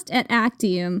lost at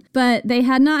Actium, but they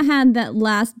had not had that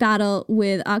last battle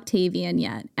with Octavian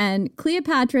yet. And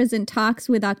Cleopatra's in talks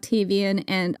with Octavian,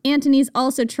 and Antony's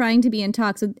also trying to be in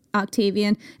talks with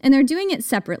Octavian, and they're doing it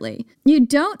separately. You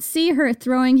don't see her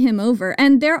throwing him over,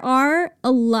 and there are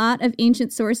a lot of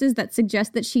ancient sources that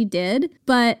suggest that she did,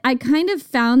 but I kind of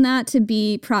found that to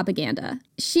be propaganda.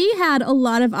 She had a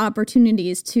lot of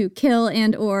opportunities to kill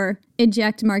and or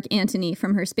eject Mark Antony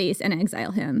from her space and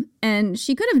exile him. And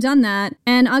she could have done that.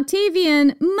 And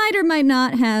Octavian might or might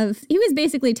not have. He was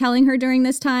basically telling her during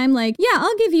this time, like, yeah,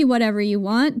 I'll give you whatever you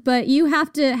want, but you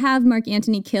have to have Mark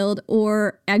Antony killed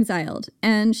or exiled.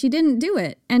 And she didn't do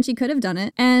it. And she could have done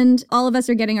it. And all of us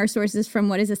are getting our sources from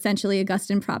what is essentially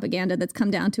Augustan propaganda that's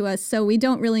come down to us. So we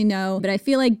don't really know. But I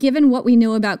feel like given what we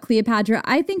know about Cleopatra,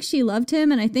 I think she loved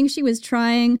him. And I think she was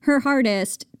trying her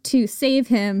hardest to save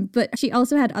him, but she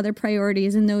also had other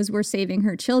priorities, and those were saving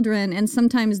her children, and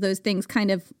sometimes those things kind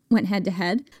of went head to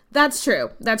head. That's true.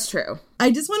 That's true.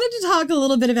 I just wanted to talk a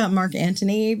little bit about Mark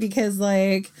Antony because,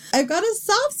 I've got a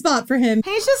soft spot for him.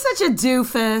 He's just such a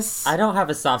doofus. I don't have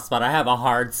a soft spot. I have a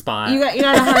hard spot. You got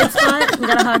a hard spot? You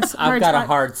got a hard spot? I've got a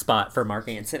hard spot for Mark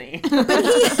Antony.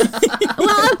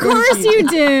 Well, of course you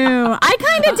do. I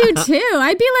kind of do too.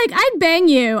 I'd be like, I'd bang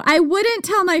you. I wouldn't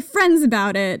tell my friends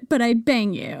about it, but I'd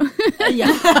bang you. you.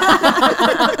 Yeah.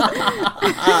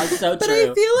 So But true.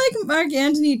 I feel like Mark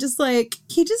Antony he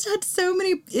just had so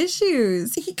many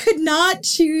issues. He could not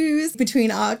choose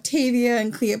between Octavia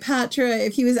and Cleopatra.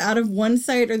 If he was out of one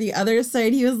side or the other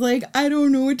side, he was like, I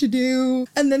don't know what to do.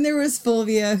 And then there was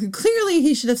Fulvia, who clearly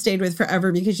he should have stayed with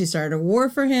forever because she started a war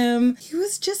for him. He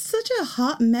was just such a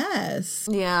hot mess.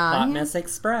 Yeah. Hot Mess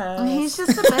Express. He's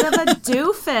just a bit of a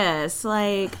doofus.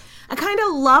 Like, a kind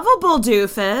of lovable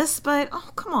doofus, but oh,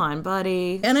 come on,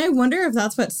 buddy. And I wonder if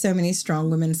that's what so many strong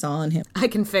women saw in him. I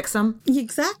can fix him.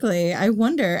 Exactly. I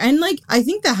wonder. And I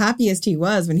think the happiest he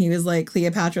was when he was like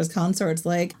Cleopatra's consort's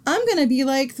like, I'm going to be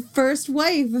like the first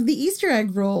wife of the Easter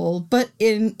egg roll, but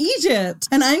in Egypt.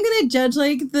 And I'm going to judge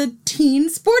like the teen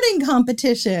sporting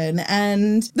competition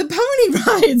and the pony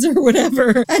rides or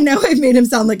whatever. And now I've made him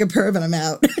sound like a perv and I'm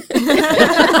out.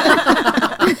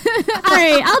 All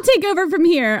right, I'll take over from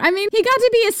here. I mean, he got to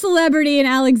be a celebrity in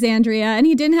Alexandria and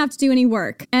he didn't have to do any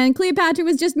work. And Cleopatra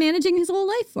was just managing his whole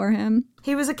life for him.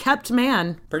 He was a kept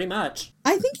man. Pretty much.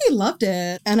 I think he loved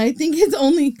it. And I think his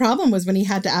only problem was when he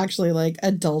had to actually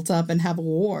adult up and have a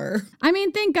war. I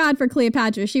mean, thank God for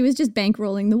Cleopatra. She was just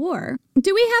bankrolling the war.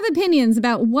 Do we have opinions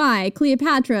about why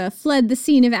Cleopatra fled the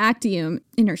scene of Actium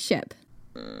in her ship?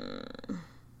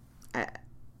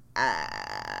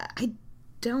 I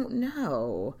don't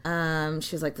know.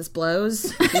 She was like, this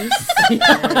blows.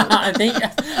 I think,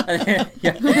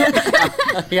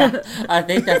 I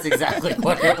think that's exactly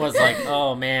what it was like.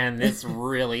 Oh man, this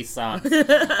really sucks.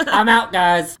 I'm out,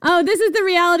 guys. Oh, this is the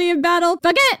reality of battle.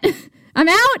 Fuck it. I'm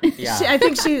out. Yeah. I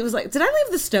think she was like, did I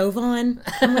leave the stove on?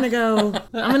 I'm gonna go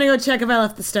check if I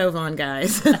left the stove on,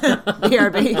 guys.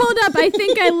 BRB. Hold up, I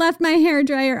think I left my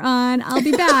hairdryer on. I'll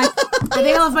be back. I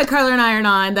think I left my curler and iron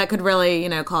on. That could really,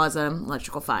 cause an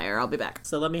electrical fire. I'll be back.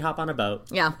 So let me hop on a boat.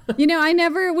 Yeah.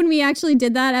 When we actually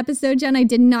did that episode, Jen, I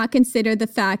did not consider the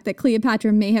fact that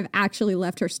Cleopatra may have actually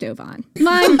left her stove on.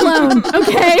 Mind blown,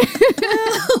 okay?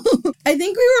 I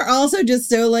think we were also just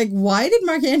so why did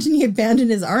Mark Antony abandon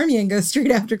his army and go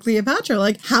straight after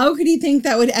Cleopatra? How could he think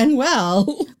that would end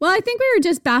well? Well, I think we were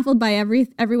just baffled by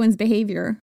everyone's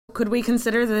behavior. Could we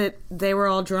consider that they were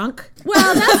all drunk?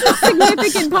 Well, that's a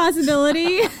significant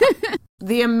possibility.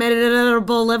 The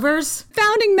inimitable livers?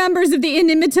 Founding members of the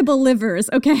inimitable livers,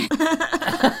 okay.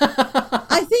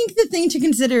 I think the thing to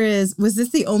consider was this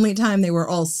the only time they were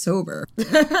all sober?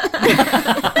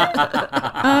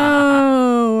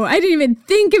 Oh, I didn't even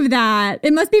think of that.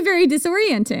 It must be very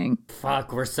disorienting.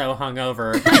 Fuck, we're so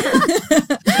hungover.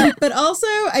 But also,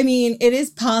 I mean, it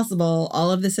is possible all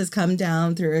of this has come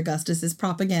down through Augustus's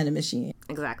propaganda machine.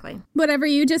 Exactly. Whatever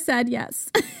you just said,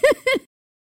 yes.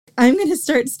 I'm going to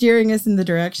start steering us in the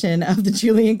direction of the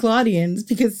Julian Claudians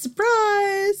because,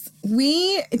 surprise,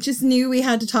 we just knew we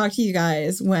had to talk to you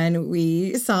guys when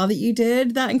we saw that you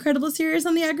did that incredible series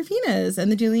on the Agrippinas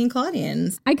and the Julian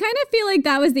Claudians. I kind of feel like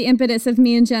that was the impetus of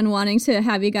me and Jen wanting to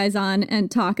have you guys on and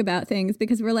talk about things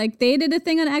because we're like, they did a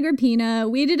thing on Agrippina,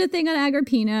 we did a thing on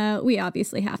Agrippina, we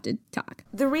obviously have to talk.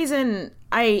 The reason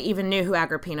I even knew who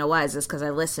Agrippina was is because I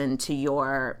listened to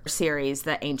your series,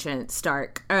 the Ancient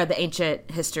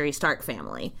History Stark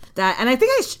Family. And I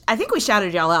think we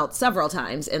shouted y'all out several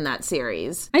times in that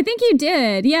series. I think you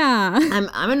did, yeah. I'm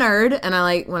a nerd, and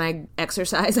when I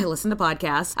exercise, I listen to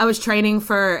podcasts. I was training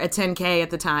for a 10K at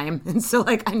the time, and so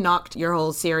I knocked your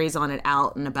whole series on it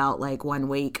out in about 1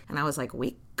 week, and I was like,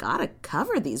 we gotta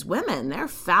cover these women. They're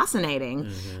fascinating.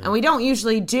 Mm-hmm. And we don't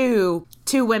usually do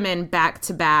two women back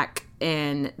to back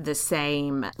in the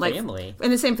same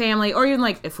family, or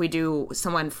even if we do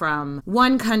someone from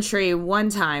one country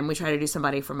one time, we try to do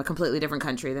somebody from a completely different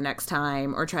country the next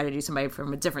time, or try to do somebody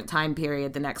from a different time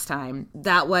period the next time.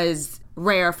 That was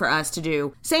rare for us to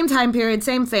do same time period,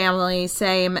 same family,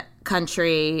 same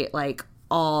country,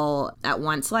 all at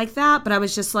once like that. But I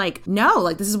was just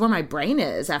no, this is where my brain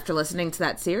is after listening to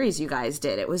that series you guys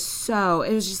did. It was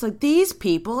just these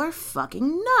people are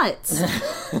fucking nuts.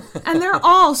 And they're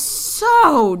all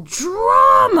so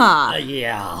drama.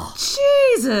 Yeah.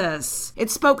 Jesus. It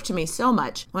spoke to me so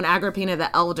much when Agrippina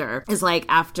the Elder is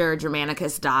after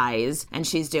Germanicus dies and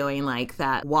she's doing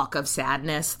that walk of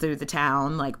sadness through the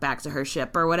town, back to her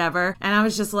ship or whatever. And I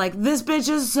was just this bitch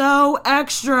is so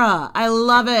extra. I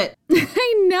love it.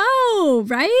 I know,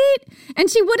 right? And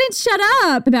she wouldn't shut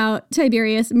up about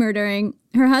Tiberius murdering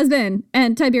her husband,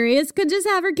 and Tiberius could just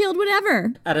have her killed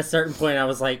whenever. At a certain point, I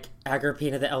was like,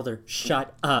 Agrippina the Elder,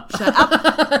 shut up. Shut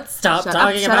up. Stop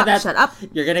talking about that. Shut up.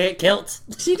 You're going to get killed.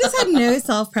 She just had no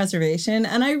self-preservation,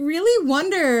 and I really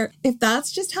wonder if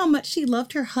that's just how much she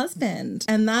loved her husband,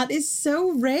 and that is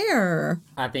so rare.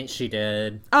 I think she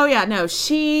did. Oh, yeah, no,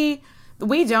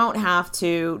 We don't have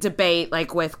to debate,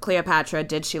 like with Cleopatra,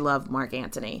 did she love Mark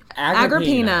Antony?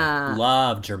 Agrippina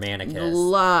loved Germanicus.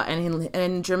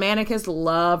 And Germanicus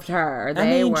loved her.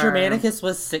 Germanicus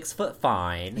was 6 foot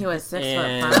fine. He was 6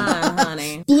 foot fine,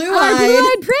 honey.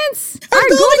 Blue-eyed prince! Our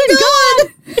golden god!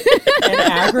 And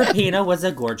Agrippina was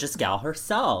a gorgeous gal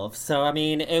herself. So, I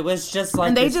mean, it was just like...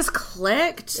 And they just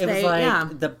clicked. It was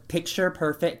like the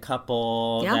picture-perfect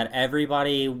couple that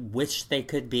everybody wished they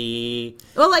could be.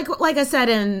 Well, like I said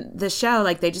in the show,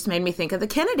 like they just made me think of the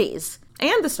Kennedys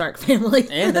and the Stark family.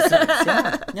 And the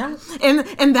Starks, yeah.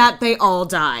 And that they all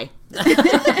die.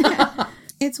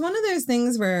 It's one of those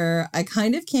things where I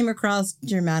kind of came across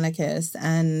Germanicus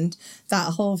and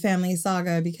that whole family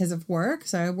saga because of work.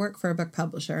 So I work for a book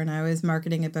publisher and I was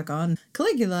marketing a book on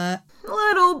Caligula.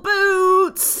 Little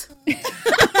boots!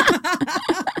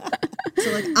 So,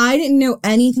 like, I didn't know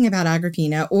anything about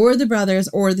Agrippina or the brothers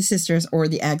or the sisters or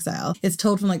the exile. It's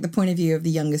told from, like, the point of view of the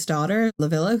youngest daughter,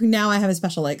 Livilla, who now I have a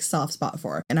special, like, soft spot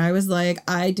for. And I was like,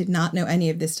 I did not know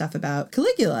any of this stuff about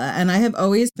Caligula. And I have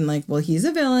always been like, well, he's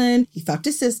a villain. He fucked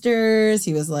his sisters.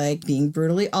 He was, like, being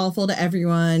brutally awful to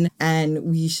everyone. And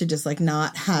we should just, like,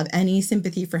 not have any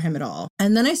sympathy for him at all.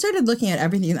 And then I started looking at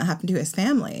everything that happened to his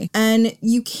family. And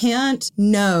you can't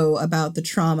know about the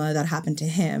trauma that happened to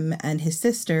him and his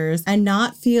sisters and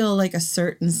not feel like a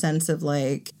certain sense of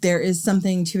like there is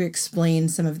something to explain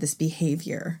some of this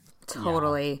behavior.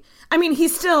 Totally. Yeah. I mean,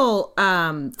 he's still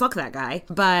fuck that guy,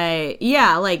 but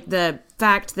yeah, like the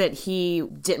fact that he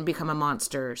didn't become a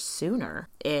monster sooner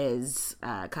is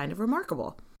kind of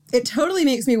remarkable. It totally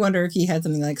makes me wonder if he had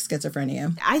something like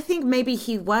schizophrenia. I think maybe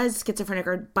he was schizophrenic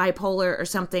or bipolar or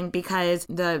something because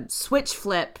the switch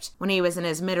flipped when he was in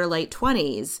his mid or late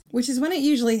 20s. Which is when it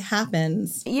usually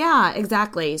happens. Yeah,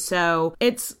 exactly. So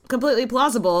it's completely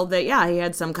plausible that, yeah, he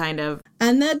had some kind of...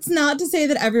 And that's not to say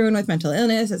that everyone with mental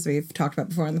illness, as we've talked about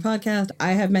before on the podcast,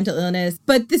 I have mental illness,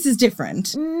 but this is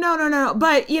different. No.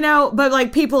 But, but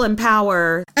like people in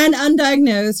power... And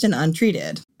undiagnosed and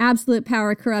untreated. Absolute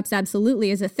power corrupts absolutely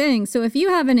is a thing. So if you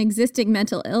have an existing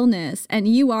mental illness and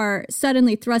you are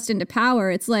suddenly thrust into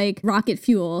power, it's like rocket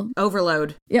fuel.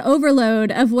 Overload. Yeah,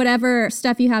 overload of whatever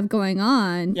stuff you have going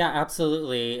on. Yeah,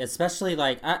 absolutely. Especially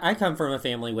like I come from a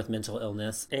family with mental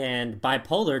illness and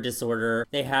bipolar disorder.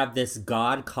 They have this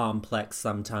God complex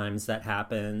sometimes that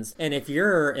happens. And if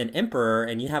you're an emperor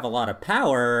and you have a lot of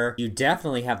power, you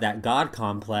definitely have that God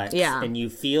complex. Yeah. And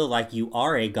you feel like you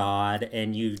are a god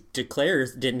and you declare...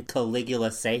 Didn't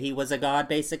Caligula say he was a god,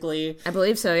 basically? I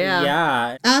believe so, yeah.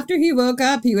 Yeah. After he woke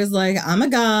up, he was like, I'm a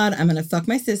god, I'm gonna fuck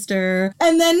my sister.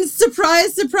 And then,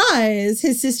 surprise, surprise,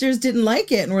 his sisters didn't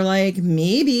like it and were like,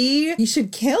 maybe you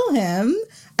should kill him.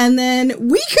 And then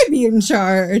we could be in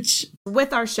charge.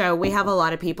 With our show, we have a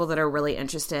lot of people that are really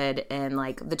interested in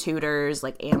like the Tudors,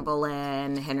 like Anne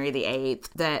Boleyn, Henry VIII,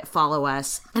 that follow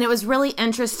us. And it was really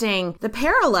interesting, the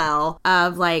parallel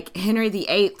of like Henry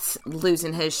VIII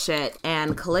losing his shit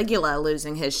and Caligula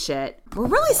losing his shit were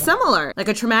really similar. Like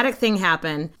a traumatic thing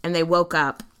happened and they woke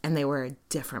up and they were a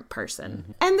different person.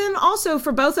 Mm-hmm. And then also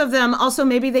for both of them, also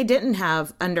maybe they didn't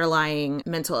have underlying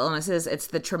mental illnesses. It's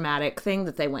the traumatic thing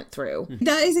that they went through. Mm-hmm.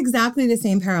 That is exactly the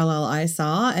same parallel I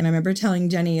saw. And I remember telling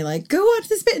Jenny, like, go watch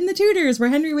this bit in the Tudors where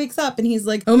Henry wakes up and he's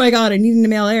like, oh my God, I need a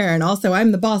male heir. And also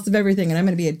I'm the boss of everything and I'm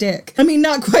going to be a dick. I mean,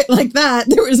 not quite like that.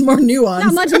 There was more nuance.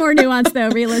 Not much more nuance though,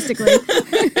 realistically.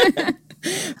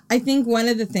 I think one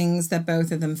of the things that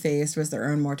both of them faced was their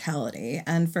own mortality.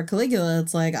 And for Caligula,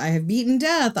 it's like, I have beaten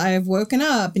death, I have woken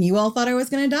up, and you all thought I was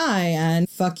going to die, and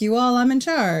fuck you all, I'm in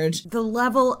charge. The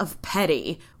level of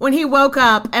petty. When he woke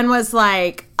up and was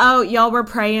like, oh, y'all were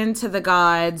praying to the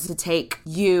gods to take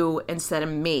you instead of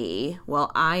me.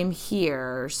 Well, I'm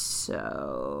here,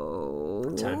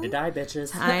 so... Time to die,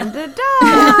 bitches. Time to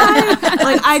die.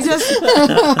 Like,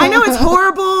 I know it's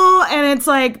horrible, and it's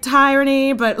like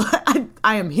tyranny, but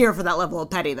I am here for that level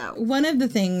of petty, though. One of the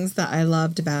things that I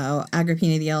loved about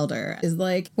Agrippina the Elder is,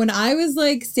 like, when I was,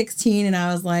 like, 16 and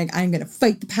I was like, I'm going to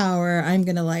fight the power, I'm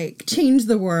going to, like, change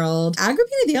the world,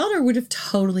 Agrippina the Elder would have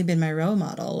totally been my role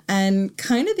model. And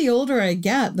kind of the older I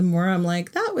get, the more I'm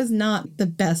like, that was not the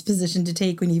best position to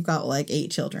take when you've got, like,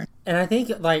 8 children. And I think,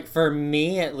 like, for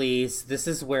me at least, this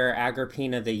is where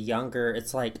Agrippina the Younger,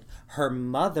 it's like her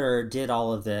mother did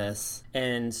all of this.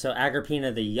 And so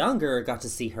Agrippina the Younger got to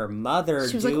see her mother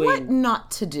She was like, what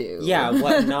not to do. Yeah,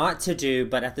 what not to do,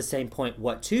 but at the same point,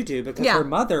 what to do, because her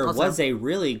mother was a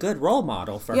really good role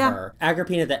model for her.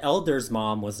 Agrippina the Elder's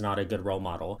mom was not a good role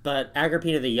model, but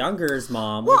Agrippina the Younger's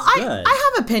mom was good.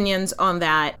 I have opinions on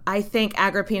that. I think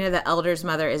Agrippina the Elder's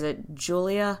mother, is it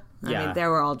Julia? I mean, they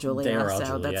were all Julia. They were all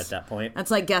so Julia at that point.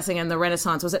 That's like guessing in the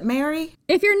Renaissance. Was it Mary?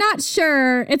 If you're not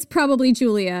sure, it's probably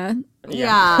Julia.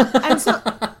 Yeah. And so...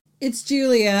 It's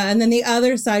Julia, and then the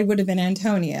other side would have been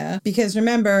Antonia. Because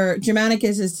remember,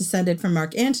 Germanicus is descended from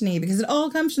Mark Antony because it all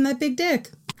comes from that big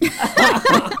dick.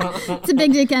 It's a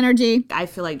big dick energy. I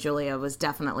feel like Julia was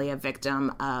definitely a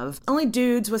victim of only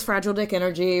dudes with fragile dick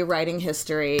energy writing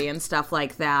history and stuff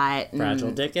like that.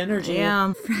 Fragile dick energy.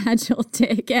 Yeah. Fragile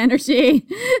dick energy.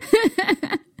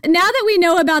 Now that we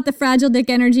know about the fragile dick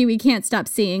energy, we can't stop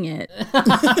seeing it.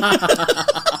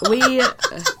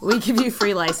 We give you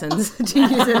free license to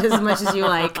use it as much as you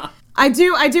like. I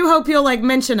do hope you'll like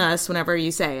mention us whenever you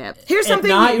say it. Here's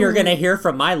something. If not, you're gonna hear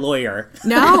from my lawyer.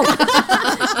 No.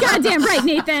 Goddamn right,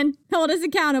 Nathan. Hold us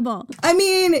accountable. I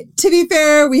mean, to be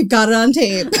fair, we've got it on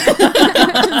tape.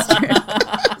 That's true.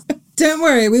 Don't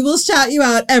worry, we will shout you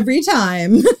out every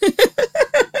time.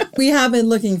 We have been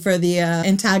looking for the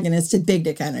antagonist to Big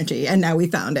Dick Energy, and now we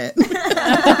found it.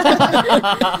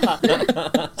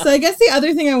 So I guess the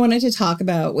other thing I wanted to talk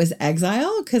about was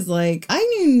exile, because, like, I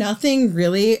knew nothing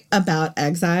really about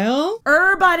exile.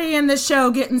 Everybody in the show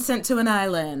getting sent to an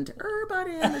island.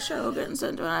 Everybody in the show getting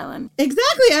sent to an island.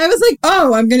 Exactly. I was like,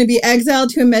 oh, I'm going to be exiled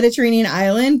to a Mediterranean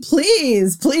island?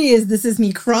 Please, please. This is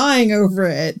me crying over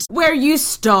it. Where you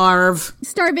starve.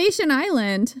 Starvation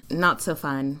Island. Not so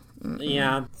fun.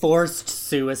 Yeah, forced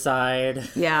suicide.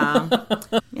 Yeah.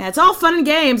 Yeah, it's all fun and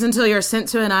games until you're sent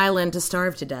to an island to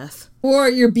starve to death. Or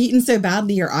you're beaten so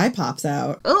badly your eye pops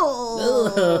out.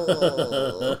 Oh.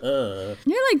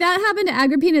 You're like, that happened to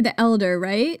Agrippina the Elder,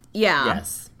 right? Yeah.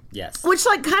 Yes. Which,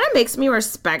 like, kind of makes me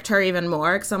respect her even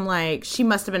more, because I'm like, she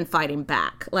must have been fighting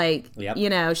back. Like, you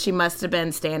know, she must have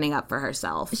been standing up for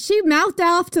herself. She mouthed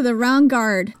off to the wrong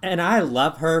guard. And I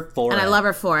love her for it. And I love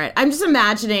her for it. I'm just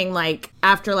imagining, like,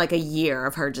 after, like, a year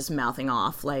of her just mouthing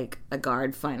off, like, a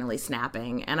guard finally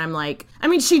snapping. And I'm like, I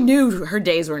mean, she knew her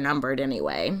days were numbered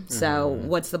anyway. So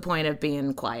what's the point of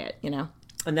being quiet, you know?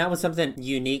 And that was something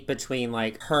unique between,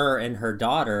 like, her and her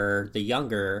daughter, the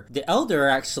younger. The elder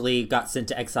actually got sent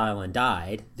to exile and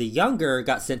died. The younger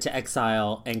got sent to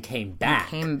exile and came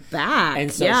back.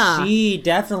 And so she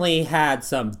definitely had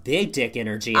some big dick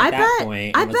energy at that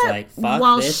point. And was like, fuck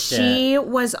while this she shit.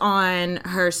 was on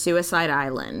her suicide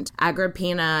island,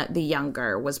 Agrippina the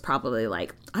younger was probably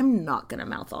like, I'm not going to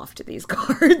mouth off to these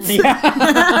guards.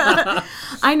 Yeah.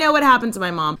 I know what happened to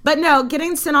my mom. But no,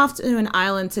 getting sent off to an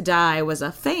island to die was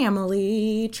a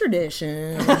family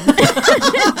tradition.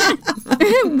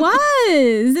 It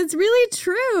was. It's really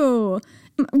true.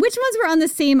 Which ones were on the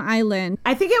same island?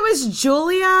 I think it was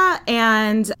Julia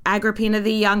and Agrippina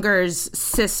the Younger's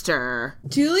sister.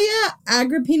 Julia,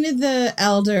 Agrippina the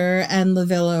Elder, and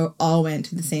Livilla all went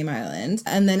to the same island.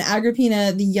 And then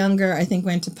Agrippina the Younger, I think,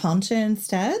 went to Poncha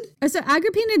instead. Oh, so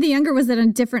Agrippina the Younger was at a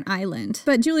different island,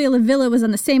 but Julia Livilla was on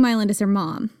the same island as her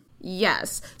mom.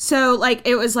 Yes. So, like,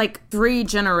 it was like 3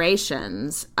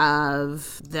 generations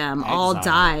of them all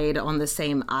died on the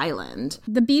same island.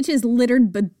 The beach is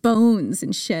littered with bones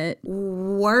and shit.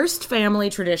 Worst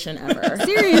family tradition ever.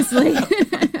 Seriously.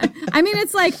 I mean,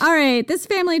 it's like, all right, this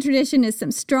family tradition is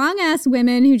some strong-ass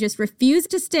women who just refuse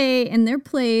to stay in their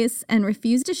place and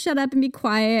refuse to shut up and be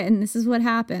quiet, and this is what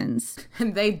happens.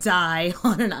 And they die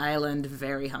on an island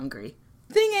very hungry.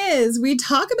 Thing is, we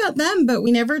talk about them, but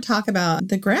we never talk about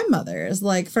the grandmothers.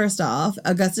 Like, first off,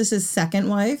 Augustus's second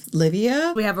wife,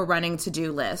 Livia. We have a running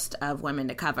to-do list of women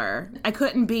to cover. I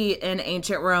couldn't be in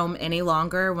ancient Rome any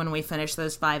longer when we finish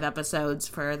those 5 episodes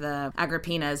for the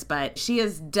Agrippinas, but she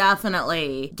is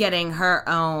definitely getting her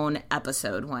own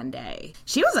episode one day.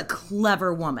 She was a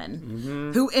clever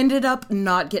woman who ended up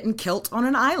not getting killed on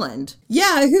an island.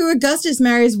 Yeah, who Augustus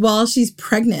marries while she's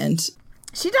pregnant.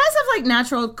 She does have, like,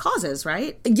 natural causes,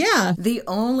 right? Yeah. The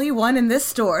only one in this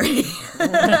story.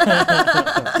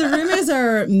 The rumors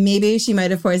are maybe she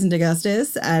might have poisoned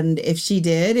Augustus, and if she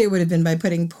did, it would have been by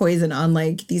putting poison on,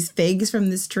 like, these figs from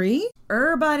this tree.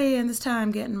 Everybody in this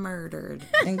time getting murdered.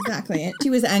 Exactly. She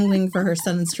was angling for her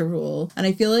sons to rule, and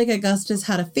I feel like Augustus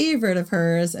had a favorite of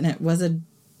hers, and it was a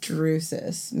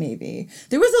Drusus, maybe.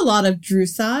 There was a lot of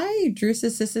Drusi,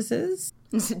 Drususes.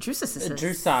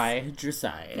 Drusai.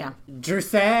 Yeah.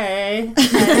 Drusai.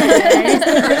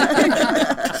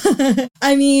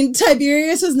 I mean,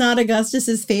 Tiberius was not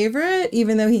Augustus's favorite,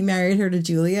 even though he married her to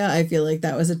Julia. I feel like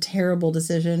that was a terrible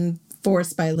decision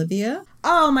forced by Livia.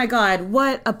 Oh my God,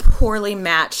 what a poorly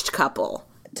matched couple.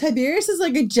 Tiberius is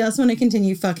like, I just want to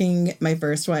continue fucking my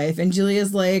first wife. And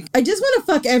Julia's like, I just want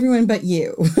to fuck everyone but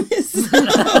you.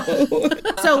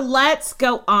 So let's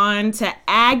go on to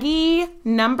Aggie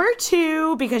number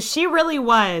 2, because she really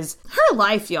was her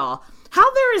life, y'all.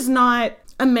 How there is not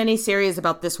a mini series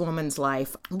about this woman's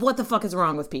life. What the fuck is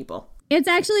wrong with people? It's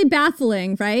actually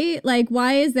baffling, right? Like,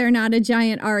 why is there not a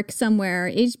giant arc somewhere?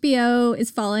 HBO is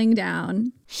falling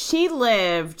down. She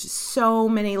lived so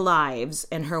many lives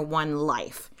in her one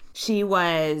life. She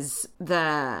was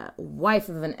the wife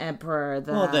of an emperor.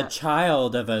 The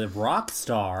child of a rock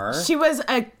star. She was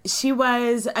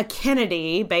a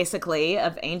Kennedy, basically,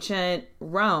 of ancient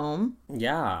Rome.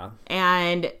 Yeah.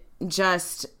 And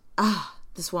just,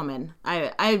 this woman.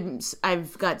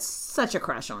 I've got such a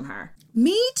crush on her.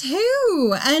 Me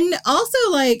too. And also,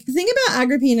 like, the thing about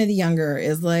Agrippina the Younger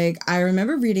is, like, I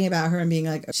remember reading about her and being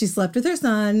like, she slept with her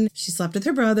son, she slept with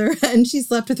her brother, and she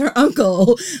slept with her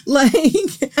uncle.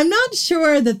 Like, I'm not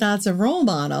sure that that's a role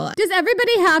model. Does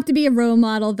everybody have to be a role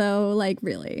model, though? Like,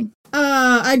 really?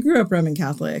 I grew up Roman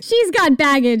Catholic. She's got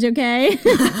baggage, okay?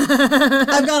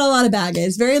 I've got a lot of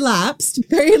baggage. Very lapsed,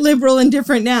 very liberal and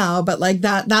different now, but like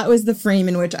that was the frame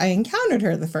in which I encountered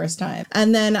her the first time.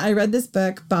 And then I read this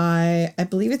book by, I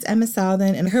believe it's Emma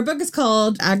Southon, and her book is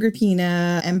called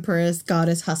Agrippina, Empress,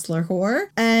 Goddess, Hustler, Whore.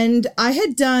 And I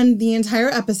had done the entire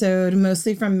episode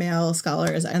mostly from male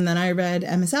scholars, and then I read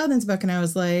Emma Southon's book and I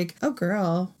was like, oh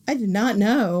girl, I did not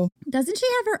know. Doesn't she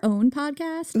have her own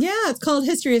podcast? Yeah, it's called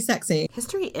History is Sexy.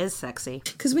 History is sexy.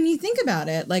 Because when you think about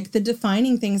it, like the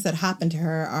defining things that happen to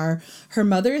her are her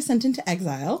mother is sent into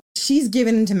exile. She's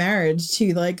given into marriage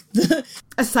to like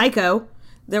a psycho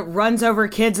that runs over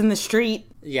kids in the street.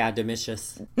 Yeah,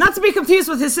 Domitius. Not to be confused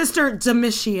with his sister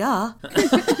Domitia.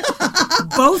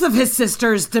 Both of his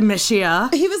sisters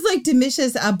Domitia. He was like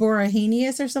Domitius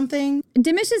Aborahanius or something.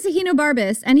 Domitius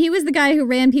Ahenobarbus, and he was the guy who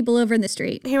ran people over in the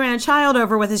street. He ran a child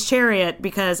over with his chariot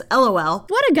because LOL.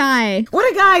 What a guy.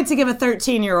 What a guy to give a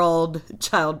 13-year-old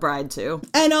child bride to.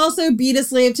 And also beat a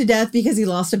slave to death because he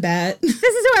lost a bet. This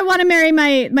is who I want to marry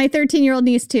my 13-year-old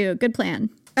niece to. Good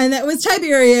plan. And that was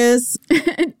Tiberius.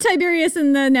 Tiberius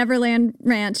in the Neverland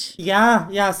Ranch.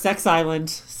 Yeah, Sex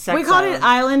Island. We called it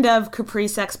Island of Capri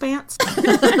Sex Pants.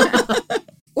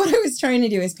 What I was trying to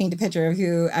do is paint a picture of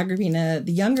who Agrippina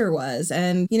the Younger was.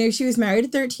 And, you know, she was married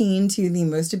at 13 to the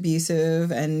most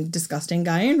abusive and disgusting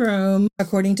guy in Rome,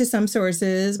 according to some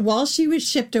sources. While she was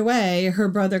shipped away, her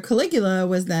brother Caligula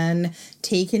was then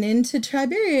taken into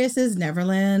Tiberius's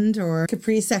Neverland or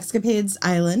Capri Sexcapades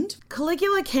Island.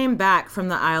 Caligula came back from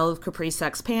the Isle of Capri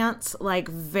Sex Pants, like,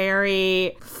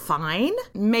 very fine.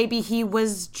 Maybe he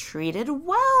was treated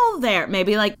well there.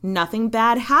 Maybe, like, nothing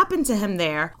bad happened to him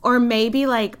there. Or maybe,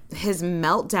 like, his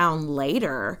meltdown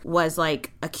later was,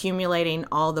 like, accumulating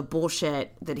all the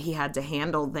bullshit that he had to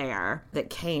handle there that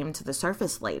came to the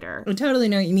surface later. I totally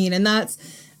know what you mean. And that's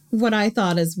what I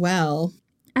thought as well.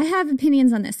 I have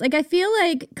opinions on this. Like, I feel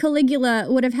like Caligula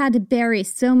would have had to bury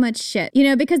so much shit, you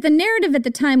know, because the narrative at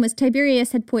the time was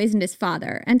Tiberius had poisoned his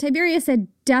father, and Tiberius had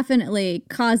definitely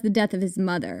caused the death of his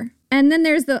mother. And then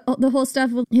there's the whole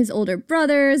stuff with his older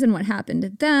brothers and what happened to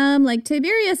them. Like,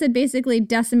 Tiberius had basically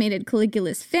decimated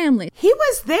Caligula's family. He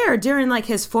was there during, like,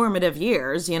 his formative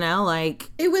years, you know,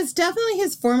 like... It was definitely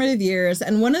his formative years.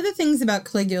 And one of the things about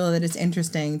Caligula that is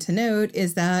interesting to note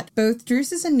is that both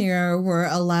Drusus and Nero were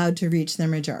allowed to reach their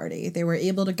majority. They were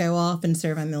able to go off and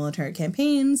serve on military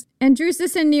campaigns. And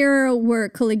Drusus and Nero were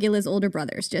Caligula's older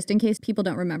brothers, just in case people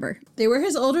don't remember. They were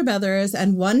his older brothers,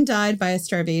 and one died by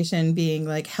starvation, being,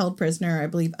 like, held prisoner, I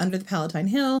believe, under the Palatine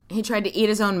Hill. He tried to eat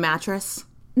his own mattress.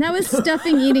 That was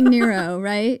stuffing eating Nero,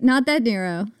 right? Not that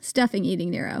Nero. Stuffing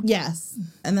eating Nero. Yes.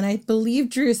 And then I believe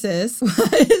Drusus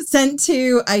was sent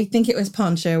to, I think it was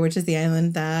Pontia, which is the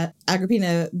island that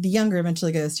Agrippina the Younger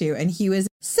eventually goes to. And he was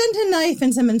sent a knife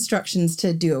and some instructions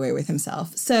to do away with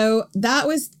himself. So that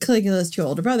was Caligula's two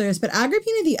older brothers. But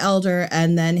Agrippina the Elder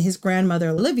and then his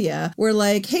grandmother Livia were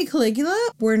like, hey, Caligula,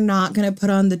 we're not going to put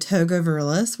on the toga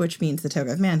virilis, which means the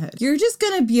toga of manhood. You're just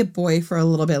going to be a boy for a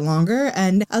little bit longer.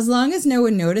 And as long as no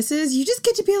one notices, you just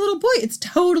get to be a little boy. It's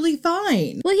totally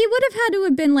fine. Well, he would have had to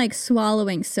have been like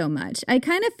swallowing so much. I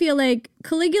kind of feel like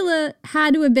Caligula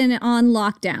had to have been on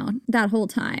lockdown that whole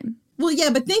time. Well,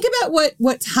 yeah, but think about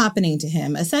what's happening to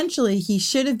him. Essentially, he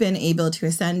should have been able to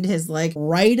ascend his, like,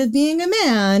 right of being a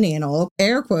man, in all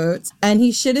air quotes, and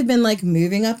he should have been, like,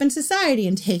 moving up in society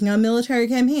and taking on military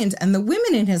campaigns. And the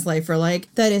women in his life were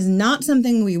like, that is not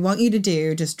something we want you to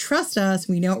do. Just trust us.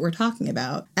 We know what we're talking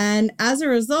about. And as a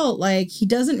result, like, he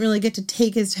doesn't really get to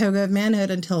take his toga of manhood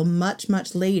until much,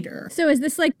 much later. So is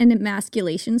this, like, an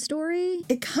emasculation story?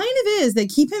 It kind of is. They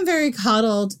keep him very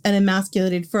coddled and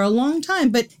emasculated for a long time,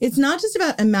 but it's not not just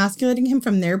about emasculating him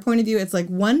from their point of view. It's like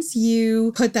once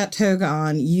you put that toga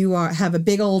on, you have a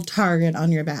big old target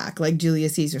on your back, like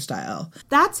Julius Caesar style.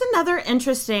 That's another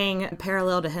interesting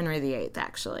parallel to Henry VIII,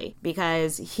 actually,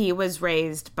 because he was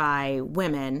raised by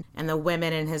women, and the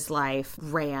women in his life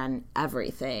ran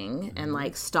everything and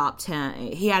like stopped him.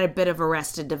 He had a bit of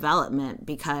arrested development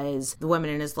because the women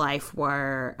in his life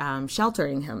were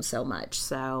sheltering him so much.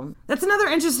 So that's another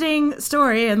interesting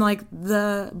story, and like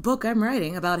the book I'm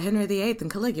writing about Henry VIII and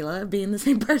Caligula being the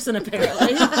same person,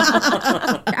 apparently.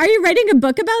 Are you writing a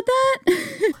book about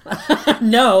that?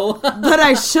 No. But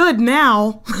I should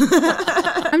now.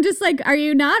 I'm just like, are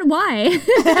you not? Why?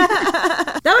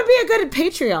 That would be a good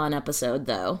Patreon episode,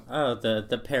 though. Oh,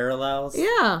 the parallels?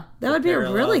 Yeah, that would be a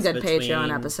really good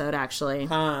Patreon episode, actually.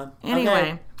 Anyway,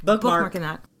 okay. bookmarking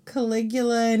that.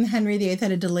 Caligula and Henry VIII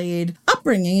had a delayed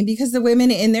upbringing because the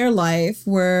women in their life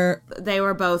were... They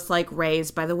were both, like,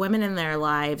 raised by the women in their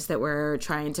lives that were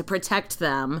trying to protect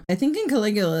them. I think in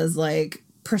Caligula's, like,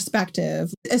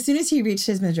 perspective, as soon as he reached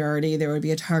his majority, there would be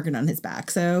a target on his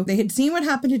back. So they had seen what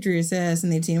happened to Drusus,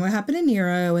 and they'd seen what happened to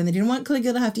Nero, and they didn't want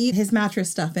Caligula to have to eat his mattress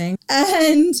stuffing.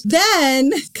 And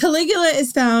then Caligula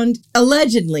is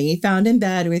allegedly found in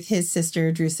bed with his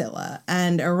sister Drusilla.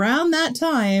 And around that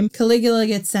time, Caligula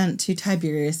gets sent to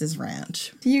Tiberius's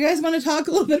ranch. Do you guys want to talk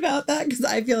a little bit about that? Because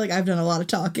I feel like I've done a lot of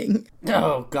talking.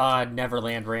 Oh, God,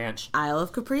 Neverland Ranch. Isle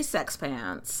of Capri sex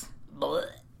pants.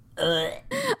 I'm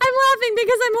laughing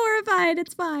because I'm horrified.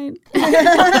 It's fine.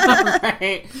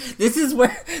 Right. This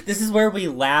is where we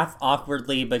laugh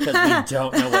awkwardly because we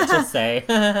don't know what to say.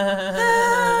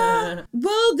 Well,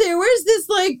 there was this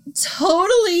like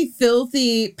totally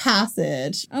filthy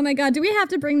passage. Oh my God, do we have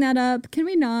to bring that up? Can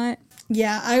we not?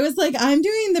 Yeah, I was like, I'm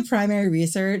doing the primary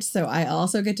research, so I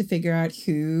also get to figure out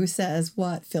who says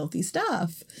what filthy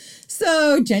stuff.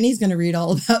 So Jenny's going to read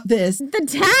all about this. The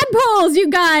tadpoles, you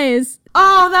guys!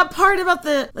 Oh, that part about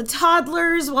the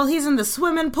toddlers while he's in the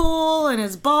swimming pool and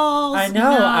his balls. I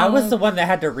know. No. I was the one that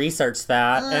had to research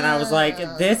that. And I was like,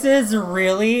 this is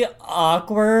really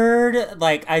awkward.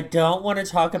 Like, I don't want to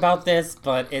talk about this,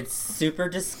 but it's super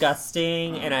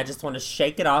disgusting. And I just want to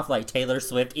shake it off like Taylor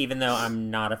Swift, even though I'm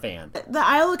not a fan. The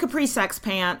Isle of Capri sex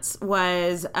pants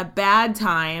was a bad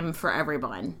time for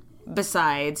everyone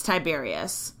besides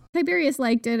Tiberius. Tiberius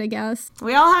liked it, I guess.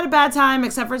 We all had a bad time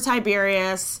except for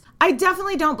Tiberius. I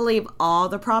definitely don't believe all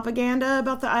the propaganda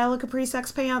about the Isle of Capri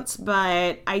sex pants,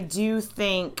 but I do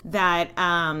think that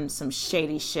some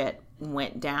shady shit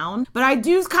went down. But I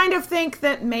do kind of think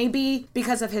that maybe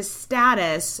because of his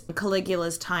status,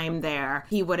 Caligula's time there,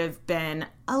 he would have been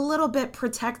a little bit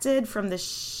protected from the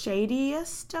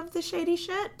shadiest of the shady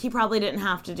shit. He probably didn't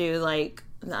have to do like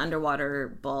the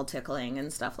underwater ball tickling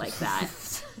and stuff like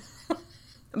that.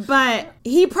 But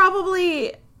he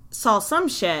probably saw some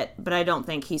shit, but I don't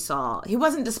think he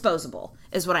wasn't disposable,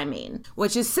 is what I mean.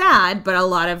 Which is sad, but a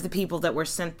lot of the people that were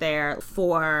sent there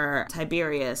for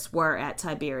Tiberius were at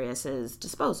Tiberius's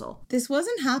disposal. This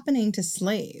wasn't happening to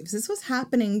slaves. This was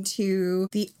happening to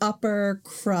the upper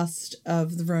crust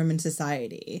of the Roman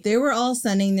society. They were all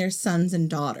sending their sons and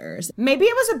daughters. Maybe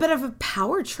it was a bit of a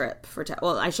power trip for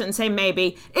well, I shouldn't say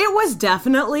maybe. It was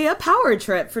definitely a power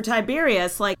trip for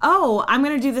Tiberius. Like, oh, I'm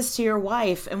going to do this to your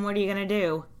wife, and what are you going to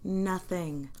do?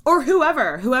 Nothing. Or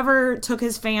whoever took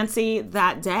his fancy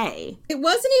that day. It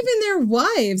wasn't even their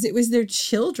wives, it was their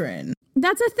children.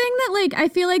 That's a thing that, like, I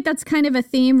feel like that's kind of a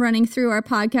theme running through our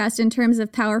podcast in terms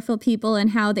of powerful people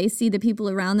and how they see the people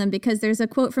around them, because there's a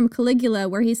quote from Caligula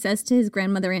where he says to his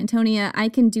grandmother Antonia, I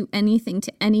can do anything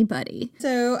to anybody.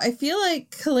 So I feel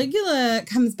like Caligula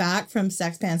comes back from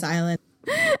Sex Pants Island.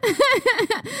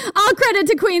 All credit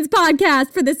to Queen's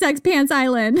podcast for the Sex Pants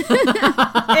Island.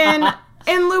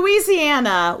 In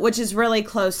Louisiana, which is really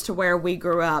close to where we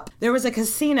grew up, there was a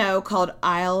casino called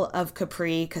Isle of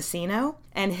Capri Casino,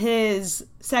 and his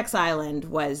sex island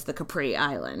was the Capri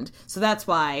Island. So that's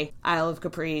why Isle of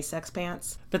Capri sex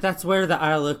pants. But that's where the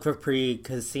Isle of Capri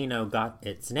Casino got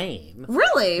its name.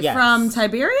 Really? Yes. From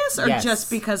Tiberius? Or yes. Just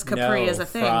because Capri is a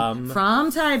thing?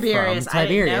 From Tiberius. I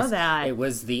didn't know that. It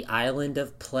was the island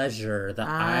of pleasure. The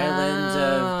island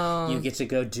of you get to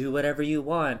go do whatever you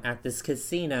want at this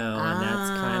casino. And that's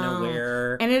kind of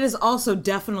where... And it is also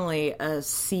definitely a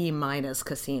C-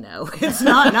 casino. It's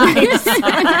not nice.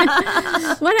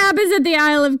 What happens at the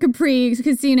Isle of Capri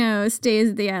Casino stays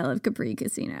at the Isle of Capri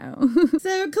Casino.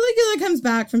 So Caligula comes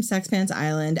back from Sex Pants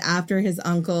Island after his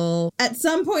uncle at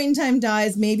some point in time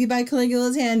dies, maybe by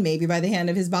Caligula's hand, maybe by the hand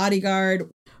of his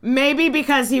bodyguard. Maybe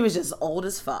because he was just old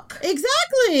as fuck.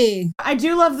 Exactly. I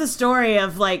do love the story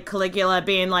of like Caligula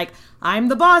being like, I'm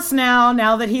the boss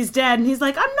now that he's dead. And he's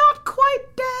like, I'm not quite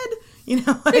dead. You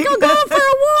know, like, think I'll go for a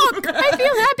walk. I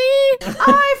feel happy.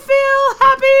 I feel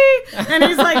happy. And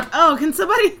he's like, oh, can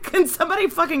somebody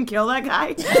fucking kill that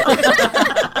guy?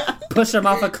 Push him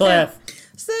off a cliff.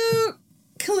 So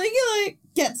Caligula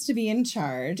gets to be in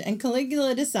charge, and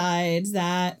Caligula decides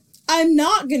that I'm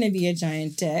not going to be a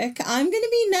giant dick. I'm going to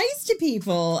be nice to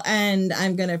people, and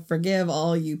I'm going to forgive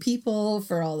all you people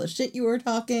for all the shit you were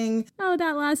talking. Oh,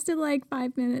 that lasted like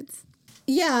 5 minutes.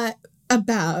 Yeah,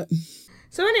 about.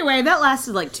 So anyway, that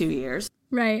lasted like 2 years.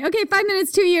 Right. Okay, 5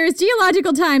 minutes, 2 years.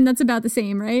 Geological time, that's about the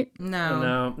same, right?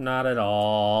 No, not at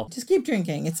all. Just keep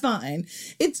drinking. It's fine.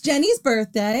 It's Jenny's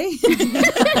birthday.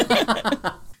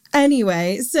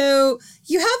 Anyway, so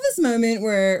you have this moment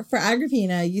where for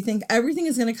Agrippina, you think everything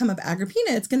is going to come up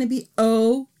Agrippina. It's going to be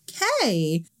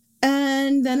okay.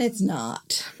 And then it's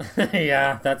not.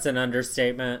 Yeah, that's an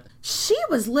understatement. She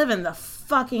was living the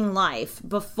fucking life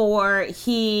before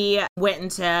he went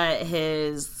into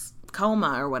his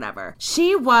coma or whatever.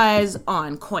 She was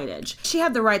on coinage. She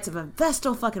had the rights of a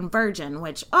Vestal fucking virgin,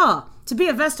 which, to be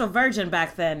a Vestal virgin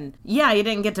back then, yeah, you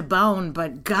didn't get to bone,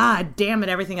 but god damn it,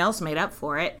 everything else made up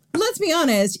for it. Let's be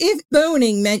honest, if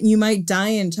boning meant you might die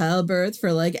in childbirth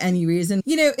for like any reason,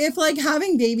 you know, if like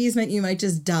having babies meant you might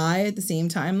just die at the same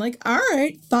time, like, all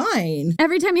right, fine.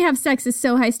 Every time you have sex is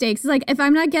so high stakes. It's like, if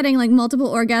I'm not getting like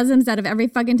multiple orgasms out of every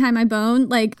fucking time I bone,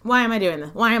 like, why am I doing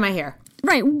this? Why am I here?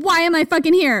 Right, why am I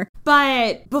fucking here?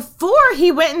 But before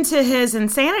he went into his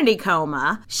insanity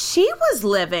coma, she was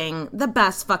living the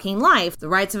best fucking life. The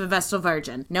rights of a Vestal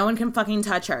virgin. No one can fucking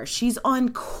touch her. She's on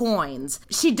coins.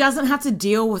 She doesn't have to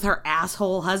deal with her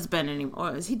asshole husband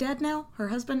anymore. Is he dead now? Her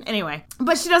husband? Anyway.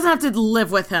 But she doesn't have to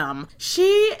live with him.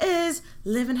 She is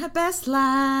living her best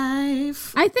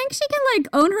life. I think she can like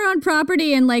own her own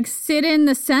property and like sit in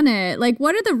the Senate. Like,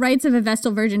 what are the rights of a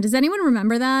Vestal virgin? Does anyone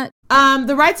remember that?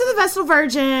 The rights of the Vestal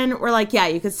virgin were like, yeah,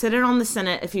 you could sit in on the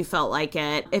Senate if you felt like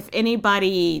it. If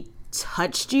anybody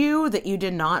touched you that you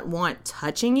did not want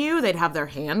touching you, they'd have their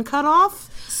hand cut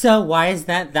off. So why is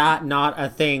that not a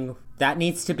thing? That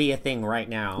needs to be a thing right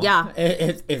now. Yeah.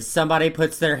 If somebody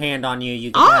puts their hand on you,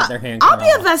 you get to have their hand cut off.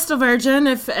 I'll be a Vestal virgin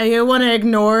if you want to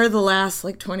ignore the last,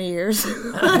 like, 20 years.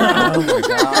 Oh, my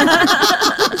God.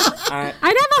 I'd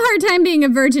have a hard time being a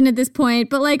virgin at this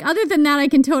point, but, like, other than that, I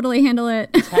can totally handle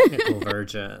it. Technical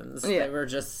virgins. Yeah. They were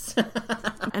just...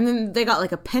 And then they got,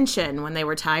 like, a pension when they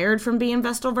retired from being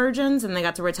Vestal virgins, and they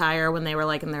got to retire when they were,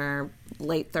 like, in their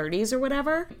late 30s or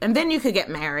whatever. And then you could get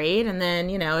married, and then,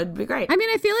 you know, it'd be great. I mean,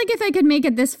 I feel like if I could make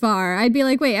it this far, I'd be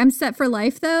like, wait, I'm set for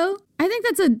life, though? I think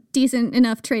that's a decent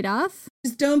enough trade-off.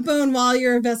 Just don't bone while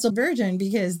you're a Vestal virgin,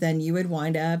 because then you would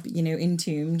wind up, you know,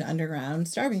 entombed underground,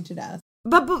 starving to death.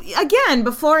 But again,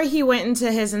 before he went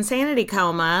into his insanity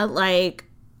coma, like,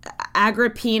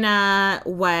 Agrippina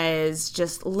was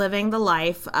just living the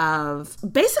life of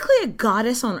basically a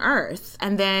goddess on earth.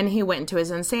 And then he went into his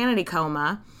insanity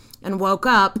coma and woke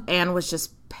up and was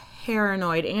just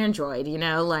paranoid android, you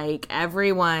know, like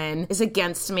everyone is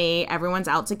against me, everyone's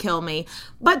out to kill me.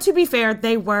 But to be fair,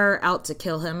 they were out to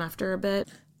kill him after a bit.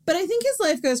 But I think his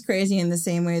life goes crazy in the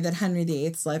same way that Henry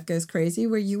VIII's life goes crazy,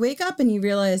 where you wake up and you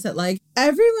realize that, like,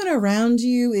 everyone around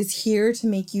you is here to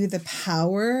make you the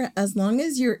power as long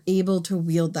as you're able to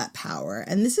wield that power.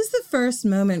 And this is the first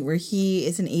moment where he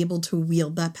isn't able to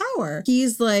wield that power.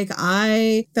 He's like,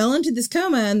 I fell into this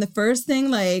coma, and the first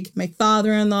thing, like, my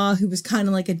father-in-law, who was kind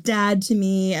of like a dad to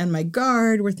me, and my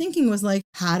guard were thinking was like,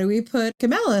 how do we put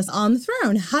Camillus on the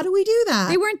throne? How do we do that?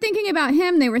 They weren't thinking about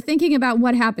him. They were thinking about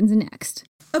what happens next.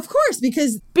 Of course,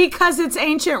 because it's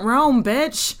ancient Rome,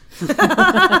 bitch. Which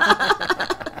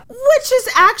is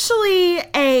actually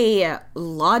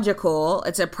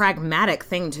it's a pragmatic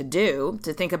thing to do,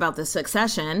 to think about the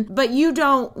succession. But you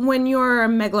don't, when you're a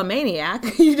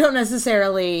megalomaniac, you don't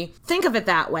necessarily think of it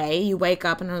that way. You wake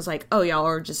up and it was like, oh, y'all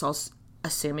are just all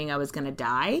assuming I was going to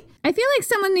die. I feel like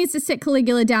someone needs to sit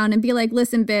Caligula down and be like,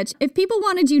 listen, bitch, if people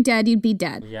wanted you dead, you'd be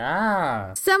dead.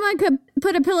 Yeah. Someone could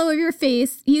put a pillow over your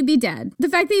face, you'd be dead. The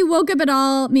fact that you woke up at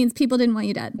all means people didn't want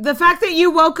you dead. The fact that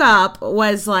you woke up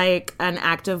was like an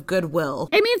act of goodwill.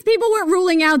 It means people weren't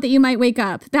ruling out that you might wake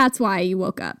up. That's why you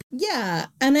woke up. Yeah.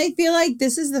 And I feel like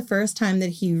this is the first time that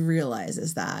he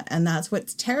realizes that. And that's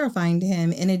what's terrifying to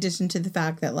him, in addition to the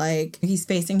fact that, like, he's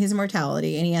facing his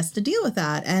mortality and he has to deal with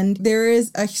that. And there is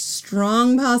a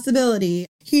strong possibility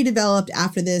he developed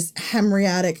after this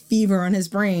hemorrhagic fever on his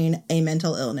brain a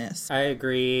mental illness. I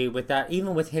agree with that.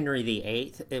 Even with Henry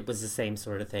VIII, it was the same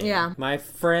sort of thing. Yeah. My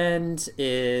friend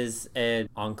is an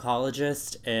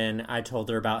oncologist, and I told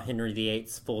her about Henry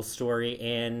VIII's full story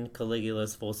and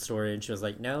Caligula's full story, and she was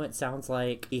like, no, it sounds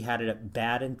like he had a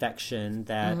bad infection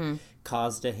that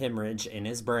caused a hemorrhage in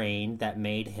his brain that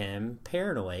made him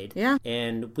paranoid. Yeah.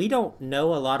 And we don't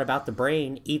know a lot about the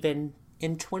brain even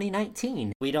in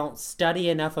 2019. We don't study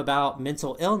enough about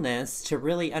mental illness to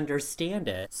really understand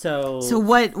it. So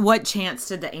what chance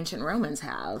did the ancient Romans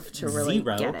have to really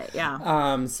zero. get it?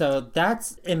 Yeah. So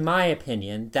that's, in my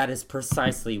opinion, that is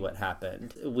precisely what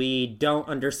happened. We don't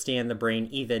understand the brain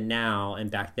even now,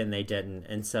 and back then they didn't.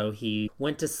 And so he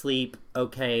went to sleep,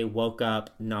 okay, woke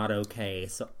up, not okay.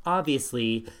 So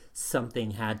obviously something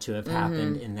had to have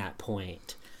happened in that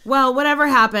point. Well, whatever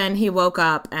happened, he woke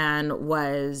up and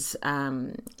was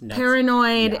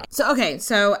paranoid. Yeah.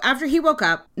 So after he woke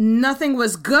up, nothing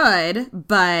was good,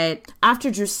 but after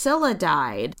Drusilla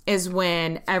died is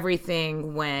when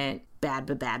everything went bad.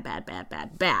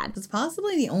 It's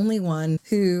possibly the only one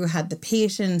who had the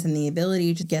patience and the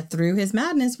ability to get through his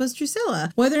madness was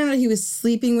Drusilla. Whether or not he was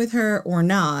sleeping with her or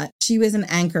not, she was an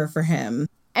anchor for him.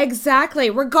 Exactly.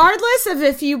 Regardless of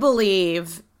if you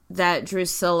believe that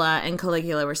Drusilla and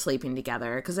Caligula were sleeping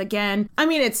together. Because again, I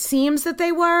mean, it seems that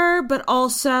they were, but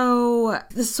also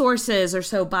the sources are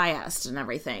so biased and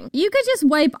everything. You could just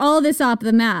wipe all this off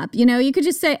the map. You know, you could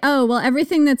just say, oh, well,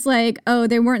 everything that's like, oh,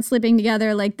 they weren't sleeping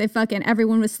together. Like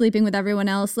everyone was sleeping with everyone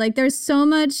else. Like there's so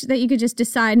much that you could just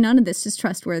decide none of this is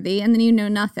trustworthy. And then you know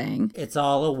nothing. It's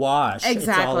all a wash.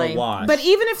 Exactly. It's all a wash. But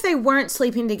even if they weren't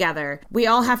sleeping together, we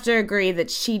all have to agree that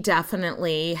she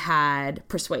definitely had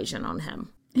persuasion on him.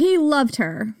 He loved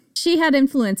her. She had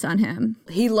influence on him.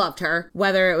 He loved her.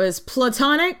 Whether it was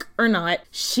platonic or not,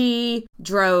 she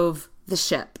drove the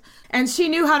ship. And she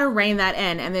knew how to rein that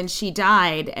in. And then she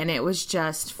died, and it was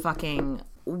just fucking,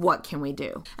 what can we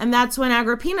do? And that's when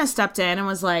Agrippina stepped in and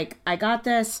was like, I got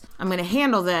this. I'm going to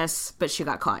handle this. But she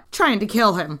got caught trying to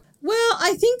kill him. Well,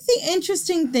 I think the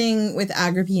interesting thing with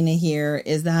Agrippina here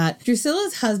is that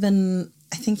Drusilla's husband,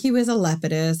 I think he was a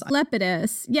Lepidus.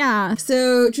 Lepidus, yeah.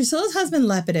 So Drusilla's husband,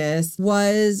 Lepidus,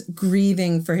 was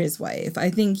grieving for his wife. I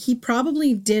think he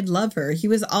probably did love her. He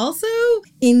was also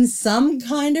in some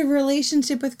kind of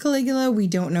relationship with Caligula. We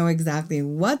don't know exactly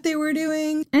what they were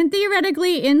doing. And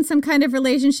theoretically in some kind of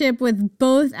relationship with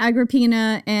both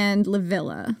Agrippina and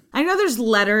Livilla. I know there's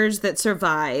letters that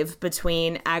survive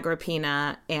between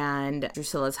Agrippina and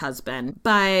Drusilla's husband,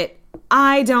 but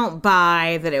I don't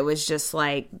buy that it was just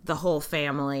like the whole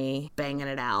family banging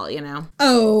it out, you know?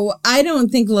 Oh, I don't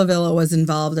think Livilla was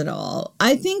involved at all.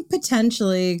 I think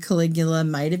potentially Caligula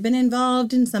might have been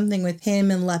involved in something with him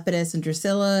and Lepidus and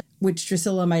Drusilla, which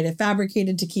Drusilla might have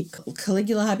fabricated to keep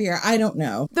Caligula happier. I don't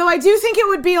know. Though I do think it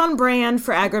would be on brand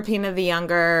for Agrippina the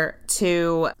Younger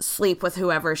to sleep with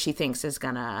whoever she thinks is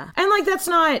gonna. And like, that's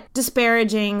not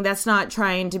disparaging. That's not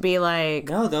trying to be like,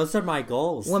 no, those are my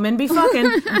goals. Women be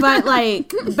fucking. But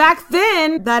like, back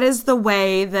then, that is the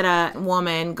way that a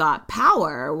woman got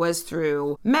power, was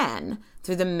through men.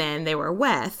 Through the men they were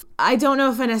with. I don't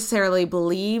know if I necessarily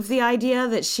believe the idea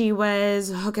that she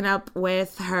was hooking up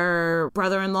with her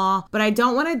brother-in-law, but I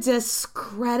don't want to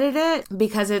discredit it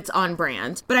because it's on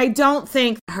brand. But I don't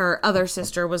think her other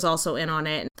sister was also in on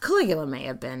it. Caligula may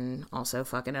have been also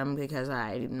fucking him, because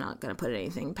I'm not going to put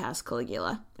anything past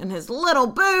Caligula and his little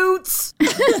boots.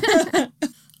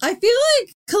 I feel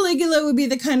like Caligula would be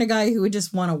the kind of guy who would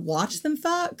just want to watch them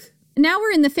fuck. Now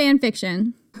we're in the fan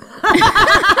fiction.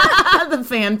 The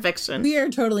fan fiction. We are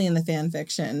totally in the fan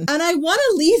fiction. And I want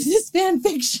to leave this fan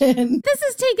fiction. This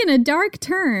has taken a dark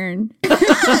turn.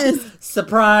 Yes.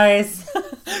 Surprise.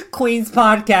 Queen's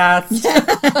podcast.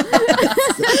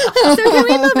 So can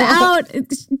we move out?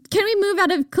 Can we move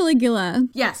out of Caligula?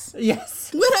 Yes. Yes.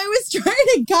 What I was trying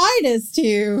to guide us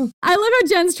to. I love how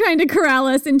Jen's trying to corral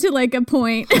us into like a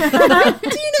point. Do you know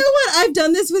what? I've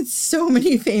done this with so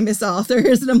many famous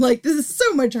authors, and I'm like, this is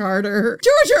so much harder.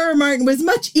 George R. R. Martin was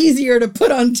much easier to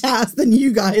put on task than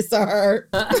you guys are.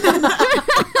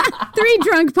 3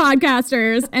 drunk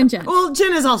podcasters and Jen. Well,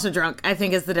 Jen is also drunk, I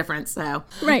think, is the difference, so.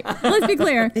 Right. Let's be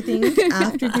clear. I think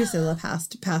after Drusilla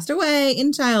passed away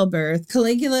in childbirth,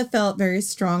 Caligula felt very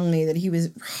strongly that he was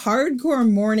hardcore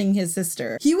mourning his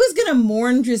sister. He was going to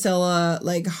mourn Drusilla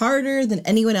like harder than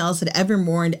anyone else had ever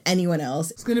mourned anyone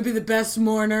else. He's going to be the best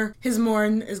mourner. His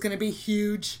mourn is going to be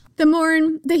huge.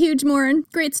 The huge mourn.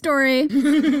 Great story.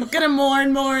 Gonna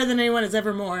mourn more than anyone has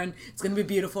ever mourned. It's gonna be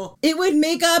beautiful. It would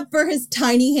make up for his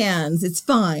tiny hands. It's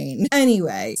fine.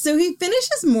 Anyway, so he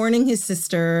finishes mourning his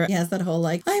sister. He has that whole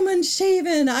like, I'm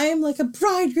unshaven. I am like a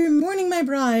bridegroom mourning my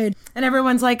bride. And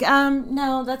everyone's like,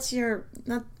 no, that's your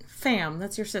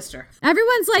sister.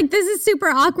 Everyone's like, this is super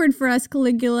awkward for us,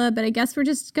 Caligula, but I guess we're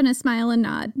just gonna smile and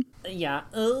nod. Yeah.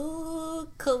 Oh,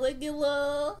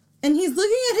 Caligula. And he's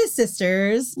looking at his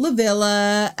sisters,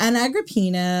 Livilla and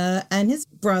Agrippina and his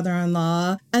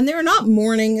brother-in-law, and they're not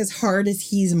mourning as hard as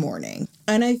he's mourning.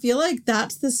 And I feel like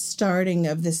that's the starting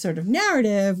of this sort of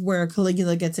narrative where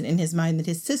Caligula gets it in his mind that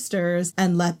his sisters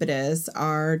and Lepidus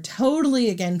are totally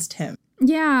against him.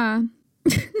 Yeah.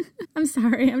 I'm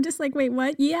sorry. I'm just like, wait,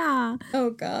 what? Yeah.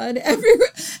 Oh, God.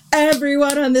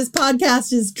 Everyone on this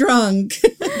podcast is drunk.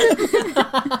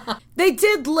 They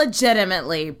did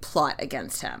legitimately plot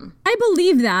against him. I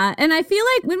believe that. And I feel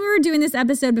like when we were doing this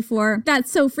episode before,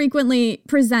 that's so frequently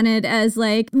presented as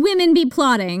like women be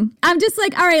plotting. I'm just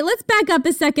like, all right, let's back up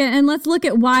a second and let's look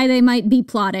at why they might be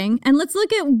plotting. And let's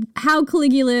look at how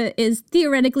Caligula is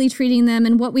theoretically treating them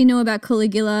and what we know about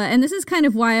Caligula. And this is kind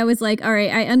of why I was like, all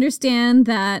right, I understand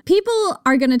that people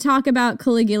are going to talk about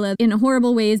Caligula in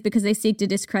horrible ways because they seek to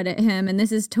discredit him. And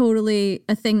this is totally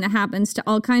a thing that happens to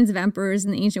all kinds of emperors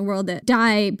in the ancient world that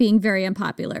die being very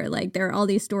unpopular. Like there are all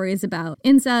these stories about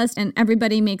incest and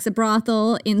everybody makes a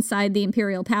brothel inside the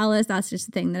imperial palace. That's just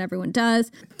a thing that everyone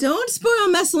does. Don't spoil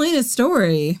Messalina's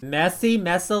story. Messy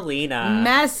Messalina.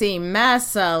 Messy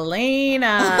Messalina.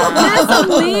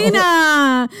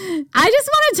 Messalina. I just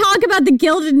want to talk about the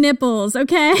gilded nipples,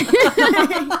 okay?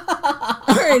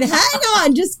 All right, hang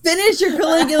on. Just finish your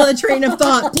Caligula train of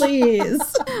thought, please.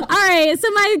 All right, so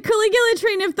my Caligula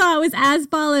train of thought was as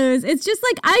follows. It's just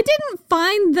like, I didn't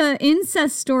find the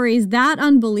incest stories that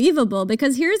unbelievable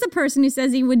because here's a person who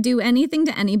says he would do anything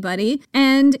to anybody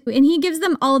and he gives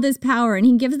them all this power and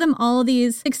he gives them all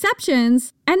these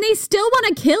exceptions and they still want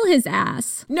to kill his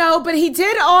ass. No, but he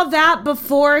did all that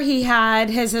before he had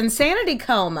his insanity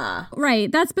coma.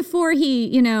 Right, that's before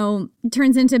he,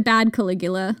 turns into bad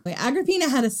Caligula. Agrippina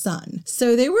had a son,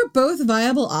 so they were both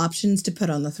viable options to put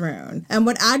on the throne. And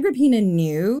what Agrippina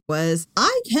knew was,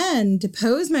 I can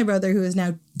depose my brother who is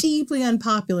now deeply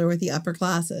unpopular with the upper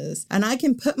classes, and I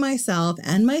can put myself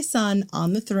and my son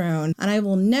on the throne, and I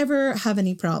will never have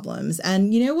any problems.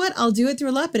 And you know what? I'll do it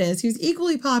through Lepidus, who's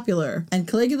equally popular. And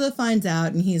Caligula finds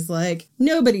out, and he's like,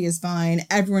 nobody is fine.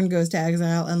 Everyone goes to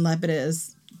exile, and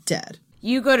Lepidus dead.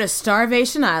 You go to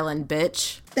Starvation Island,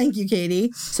 bitch. Thank you,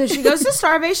 Katie. So she goes to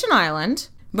Starvation Island,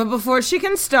 but before she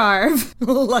can starve,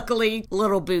 luckily,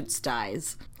 Little Boots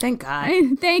dies. Thank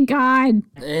God. Thank God.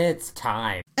 It's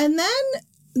time. And then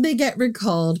they get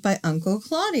recalled by Uncle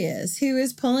Claudius, who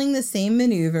is pulling the same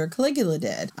maneuver Caligula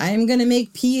did. I am going to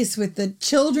make peace with the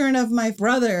children of my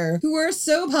brother, who were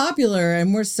so popular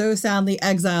and were so sadly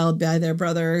exiled by their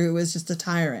brother, who was just a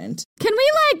tyrant. Can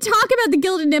we, talk about the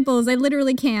gilded nipples? I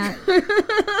literally can't.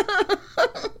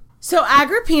 So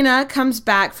Agrippina comes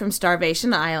back from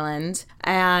Starvation Island,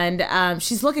 and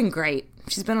she's looking great.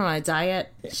 She's been on a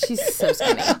diet. She's so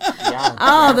skinny.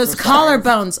 Yeah, those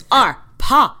collarbones are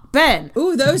poppin'.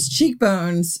 Ooh, those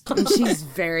cheekbones. She's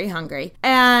very hungry.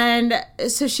 And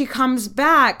so she comes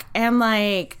back and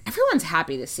everyone's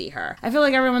happy to see her. I feel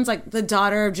like everyone's like the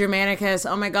daughter of Germanicus.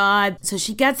 Oh my God. So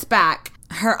she gets back.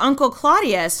 Her uncle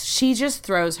Claudius, she just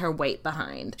throws her weight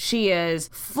behind. She is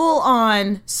full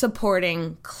on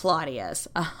supporting Claudius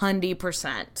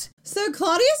 100%. So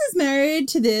Claudius is married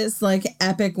to this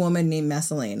epic woman named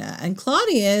Messalina, and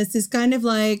Claudius is kind of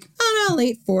I don't know,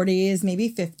 late 40s,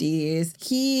 maybe 50s.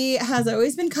 He has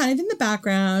always been kind of in the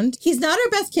background. He's not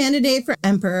our best candidate for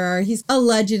emperor. He's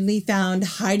allegedly found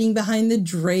hiding behind the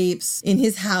drapes in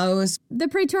his house. The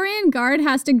Praetorian Guard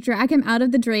has to drag him out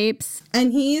of the drapes.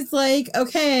 And he's like,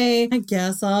 okay, I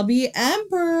guess I'll be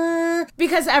emperor.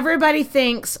 Because everybody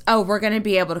thinks, oh, we're going to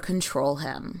be able to control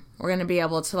him. We're going to be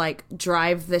able to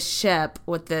drive the ship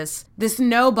with this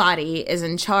nobody is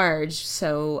in charge.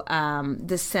 So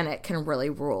the Senate can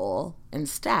really rule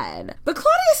instead. But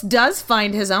Claudius does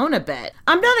find his own a bit.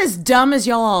 I'm not as dumb as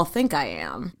y'all all think I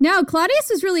am. No, Claudius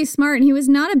was really smart and he was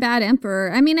not a bad emperor.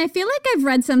 I mean, I feel like I've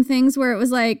read some things where it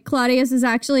was Claudius was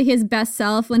actually his best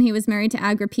self when he was married to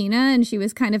Agrippina and she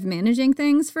was kind of managing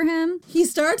things for him. He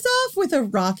starts off with a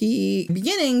rocky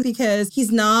beginning because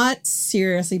he's not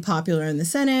seriously popular in the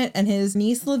Senate, and his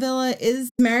niece Livilla is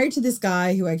married to this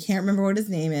guy who I can't remember what his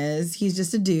name is. He's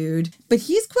just a dude, but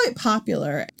he's quite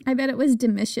popular. I bet it was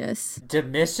Domitius.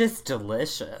 Delicious,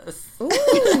 delicious.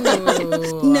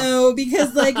 No,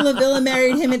 because like Lavilla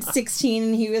married him at 16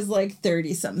 and he was like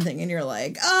 30 something, and you're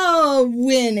like, oh,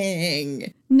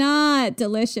 winning. Not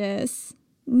delicious.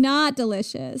 Not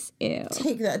delicious. Ew.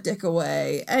 Take that dick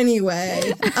away.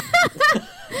 Anyway.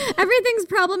 Everything's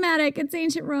problematic. It's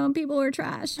ancient Rome. People were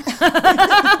trash.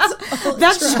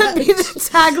 That should be the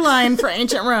tagline for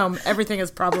ancient Rome. Everything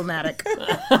is problematic.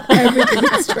 Everything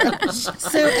is trash.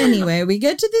 So anyway, we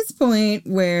get to this point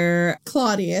where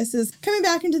Claudius is coming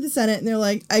back into the Senate, and they're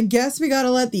like, I guess we got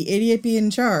to let the idiot be in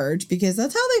charge, because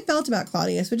that's how they felt about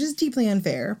Claudius, which is deeply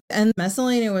unfair. And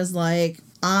Messalina was like,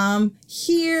 I'm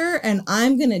here and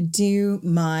I'm going to do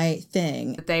my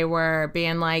thing. They were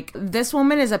being like, this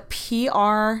woman is a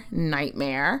PR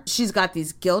nightmare. She's got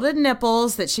these gilded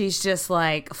nipples that she's just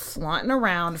like flaunting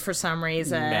around for some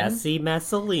reason. Messy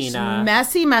Messalina.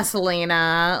 Messy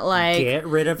Messalina. Like, get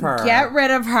rid of her. Get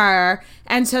rid of her.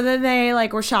 And so then they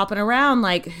like were shopping around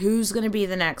like, who's going to be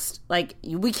the next? Like,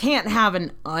 we can't have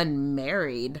an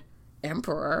unmarried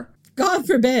emperor. God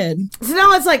forbid. So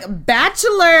now it's like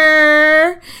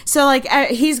bachelor. So like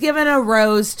he's given a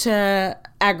rose to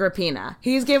Agrippina.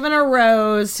 He's given a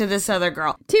rose to this other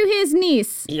girl. To his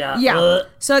niece. Yeah.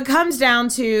 So it comes down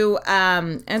to,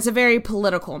 and it's a very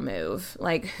political move.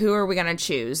 Like, who are we going to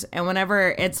choose? And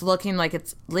whenever it's looking like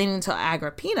it's leaning to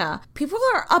Agrippina, people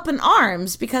are up in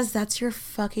arms because that's your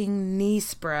fucking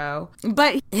niece, bro.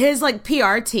 But his, like,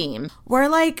 PR team were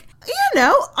like, you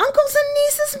know, uncles and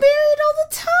nieces married all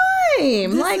the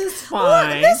time. This is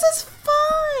fine. This is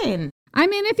fine. I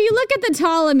mean, if you look at the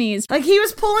Ptolemies. Like, he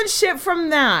was pulling shit from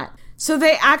that. So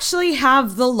they actually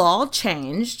have the law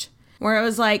changed where it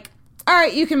was like, all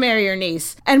right, you can marry your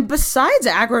niece. And besides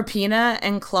Agrippina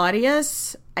and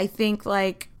Claudius, I think,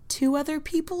 like, 2 other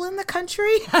people in the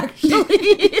country,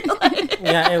 actually.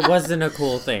 Yeah, it wasn't a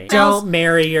cool thing. Don't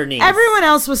marry your niece. Everyone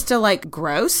else was still, like,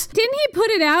 gross. Didn't he put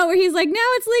it out where he's like, now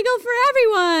it's legal for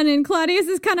everyone? And Claudius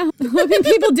is kind of hoping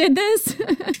people did this.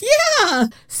 Yeah.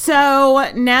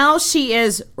 So now she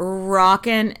is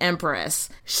rockin' empress.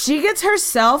 She gets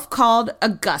herself called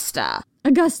Augusta.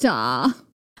 Augusta.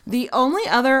 The only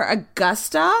other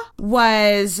Augusta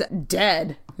was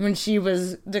dead when she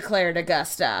was declared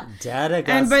Augusta. Dead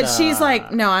Augusta. But she's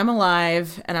like, no, I'm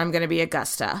alive and I'm going to be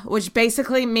Augusta, which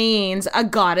basically means a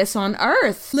goddess on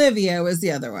earth. Livia was the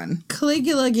other one.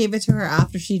 Caligula gave it to her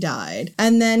after she died.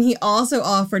 And then he also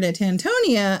offered it to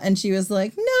Antonia, and she was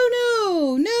like, no,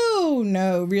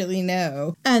 really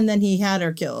no. And then he had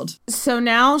her killed. So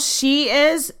now she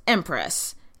is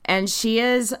empress. And she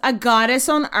is a goddess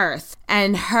on earth.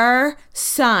 And her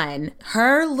son,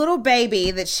 her little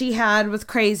baby that she had with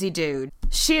Crazy Dude,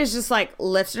 she is just like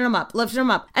lifting him up.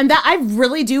 And that, I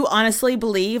really do honestly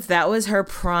believe that was her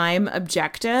prime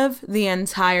objective the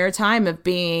entire time of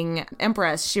being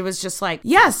empress. She was just like,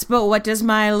 yes, but what does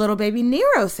my little baby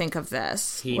Nero think of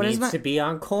this? He needs to be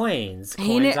on coins.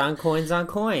 Coins on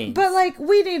coins. But like,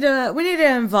 we need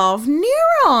to involve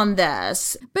Nero on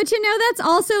this. But you know,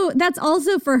 that's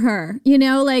also for her. You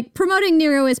know, like promoting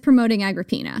Nero is promoting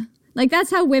Agrippina. Like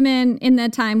that's how women in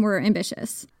that time were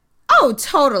ambitious. Oh,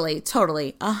 totally.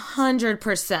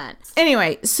 100%.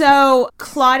 Anyway, so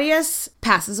Claudius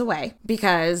passes away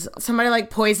because somebody like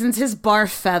poisons his barf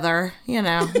feather, you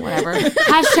know, whatever.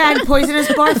 Hashtag poisonous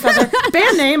barf feather.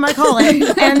 Band name, I call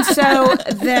it. And so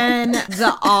then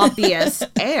the obvious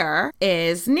heir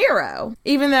is Nero,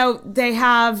 even though they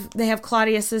have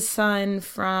Claudius's son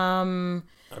from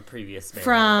a previous marriage.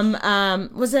 From,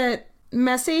 was it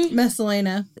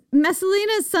Messalina.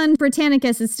 Messalina's son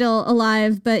Britannicus is still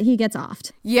alive, but he gets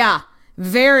offed. Yeah,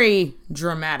 very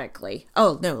dramatically.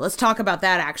 Oh, no, let's talk about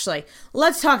that actually.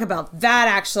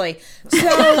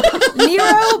 So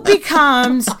Nero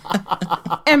becomes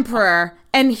emperor,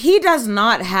 and he does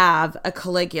not have a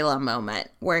Caligula moment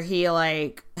where he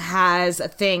like has a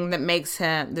thing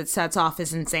that sets off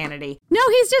his insanity. No,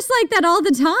 he's just like that all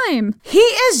the time. He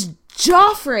is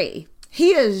Joffrey.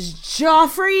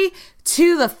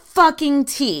 To the fucking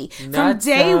T. From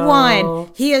day one,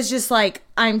 he is just like,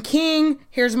 I'm king,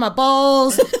 here's my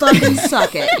balls, fucking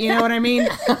suck it. You know what I mean?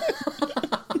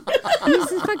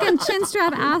 He's a fucking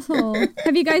chinstrap asshole.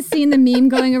 Have you guys seen the meme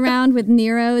going around with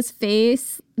Nero's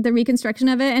face, the reconstruction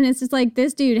of it? And it's just like,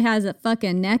 this dude has a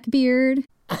fucking neck beard.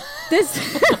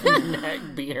 Neck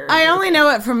beard. I only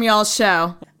know it from y'all's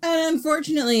show. And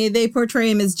unfortunately, they portray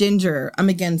him as ginger. I'm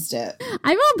against it. I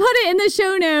won't put it in the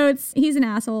show notes. He's an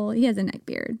asshole. He has a neck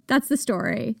beard. That's the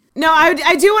story. No,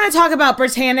 I do want to talk about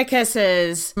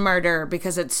Britannicus's murder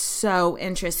because it's so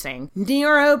interesting.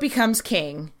 Nero becomes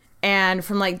king, and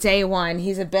from like day one,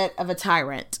 he's a bit of a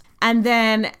tyrant. And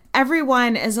then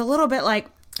everyone is a little bit like,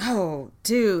 oh,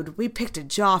 dude, we picked a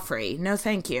Joffrey. No,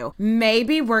 thank you.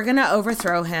 Maybe we're going to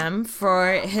overthrow him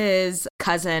for his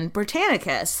cousin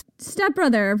Britannicus.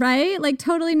 Stepbrother, right? Like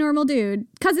totally normal dude.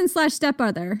 Cousin /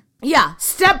 stepbrother. Yeah,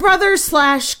 stepbrother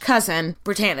 / cousin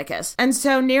Britannicus. And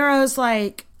so Nero's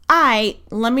like,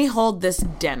 let me hold this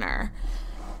dinner.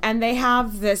 And they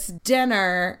have this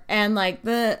dinner, and like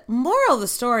the moral of the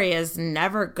story is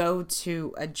never go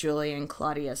to a Julian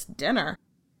Claudius dinner.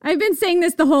 I've been saying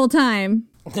this the whole time.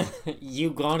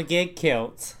 You gonna get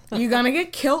killed. You gonna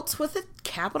get killed with a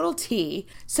capital T.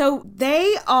 So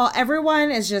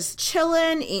everyone is just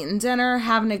chilling, eating dinner,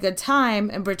 having a good time,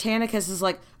 and Britannicus is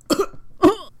like, oh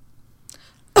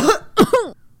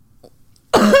God.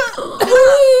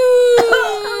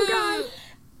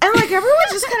 And like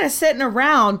everyone's just kind of sitting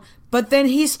around, but then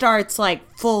he starts like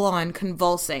full on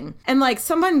convulsing. And like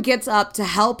someone gets up to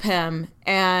help him,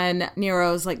 and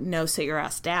Nero's like, no, sit your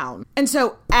ass down. And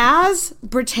so as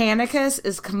Britannicus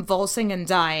is convulsing and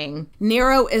dying,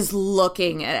 Nero is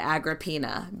looking at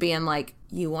Agrippina, being like,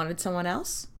 you wanted someone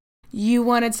else? You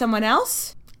wanted someone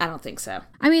else? I don't think so.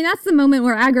 I mean, that's the moment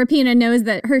where Agrippina knows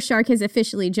that her shark has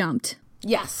officially jumped.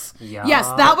 Yes. Yeah. Yes,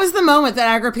 that was the moment that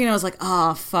Agrippina was like,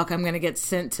 oh, fuck, I'm going to get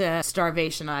sent to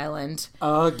Starvation Island.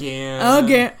 Again.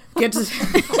 Get to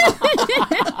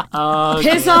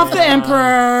piss off the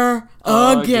emperor.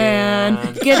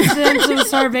 Again. Get sent to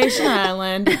Starvation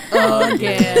Island.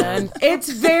 Again. It's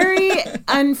very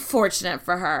unfortunate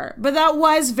for her. But that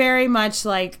was very much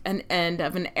like an end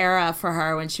of an era for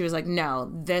her when she was like,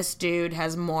 no, this dude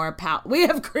has more power. We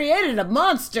have created a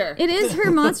monster. It is her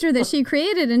monster that she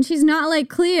created, and she's not like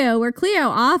Cleo, where Cleo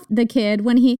offed the kid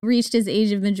when he reached his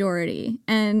age of majority.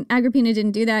 And Agrippina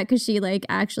didn't do that because she like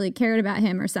actually cared about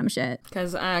him or some shit.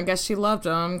 Because I guess she loved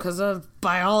him because of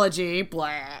biology.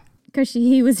 Blah. Because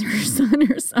he was her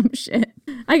son or some shit.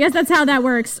 I guess that's how that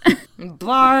works.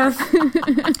 Barf.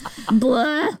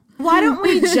 Blah. Why don't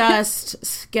we just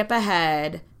skip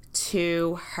ahead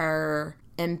to her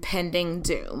impending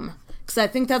doom? Because I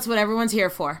think that's what everyone's here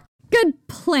for. Good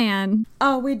plan.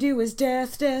 All we do is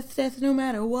death, death, death, no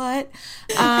matter what.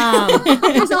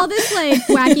 There's all this like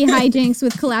wacky hijinks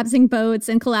with collapsing boats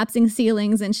and collapsing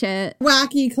ceilings and shit.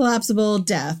 Wacky collapsible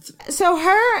death. So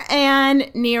her and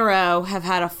Nero have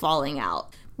had a falling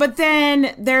out. But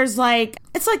then there's like,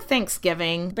 it's like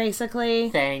Thanksgiving, basically.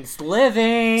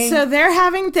 Thanksgiving. So they're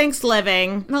having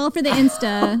Thanksgiving. All for the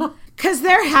Insta. Because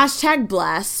they're hashtag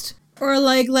blessed. Or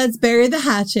like, let's bury the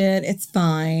hatchet. It's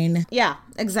fine. Yeah,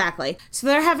 exactly. So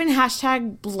they're having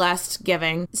hashtag blessed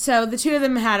giving. So the two of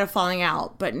them had a falling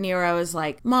out, but Nero is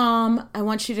like, Mom, I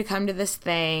want you to come to this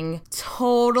thing.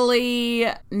 Totally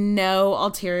no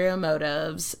ulterior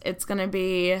motives. It's going to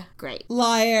be great.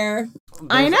 Liar.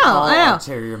 I know.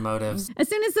 Ulterior motives. As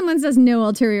soon as someone says no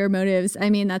ulterior motives,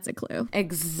 I mean, that's a clue.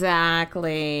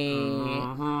 Exactly.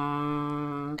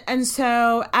 And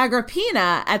so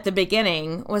Agrippina at the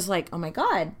beginning was like, oh my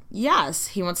God, yes,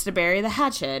 he wants to bury the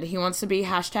hatchet. He wants to be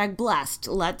hashtag blessed.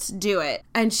 Let's do it.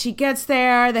 And she gets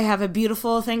there. They have a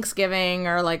beautiful Thanksgiving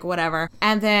or like whatever.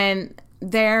 And then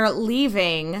they're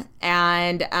leaving,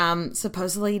 and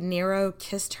supposedly Nero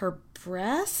kissed her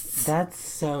breasts. That's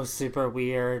so super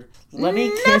weird. Let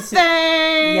me kiss.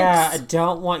 Yeah, I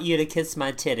don't want you to kiss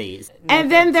my titties.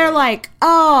 And then they're like,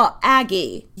 oh,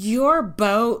 Aggie, your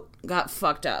boat got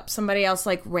fucked up. Somebody else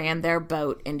like ran their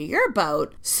boat into your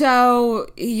boat. So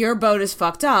your boat is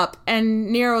fucked up.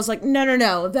 And Nero's like,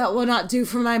 no, that will not do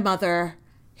for my mother.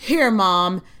 Here,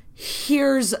 Mom.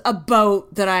 Here's a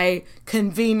boat that I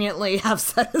conveniently have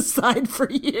set aside for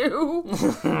you.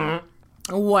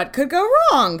 What could go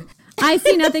wrong? I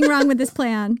see nothing wrong with this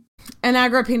plan. And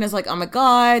Agrippina's like, oh my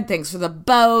God, thanks for the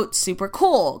boat. Super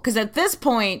cool. Because at this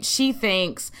point, she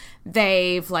thinks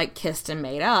they've like kissed and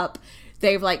made up.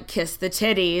 They've like kissed the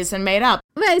titties and made up.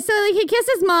 Right, so like he kissed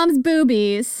his mom's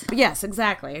boobies. Yes,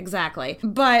 exactly.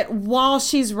 But while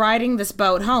she's riding this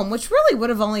boat home, which really would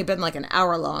have only been like an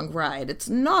hour-long ride, it's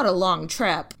not a long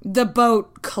trip, the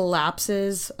boat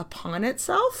collapses upon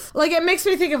itself. Like, it makes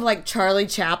me think of like Charlie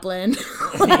Chaplin.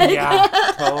 Yeah,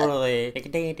 totally. I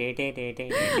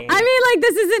mean, like,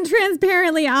 this isn't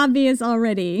transparently obvious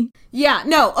already. Yeah,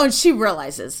 no, she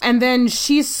realizes. And then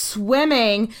she's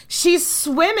swimming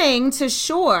to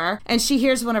shore, and she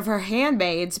hears one of her handmaids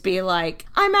handmaids be like,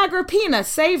 I'm Agrippina,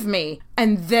 save me.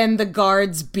 And then the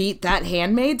guards beat that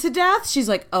handmaid to death. She's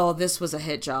like, oh, this was a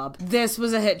hit job. This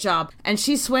was a hit job. And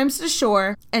she swims to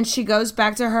shore and she goes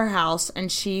back to her house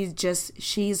and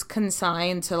she's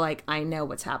consigned to like, I know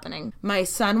what's happening. My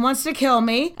son wants to kill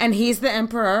me and he's the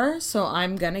emperor. So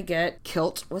I'm going to get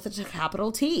kilt with a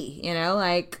capital T, you know,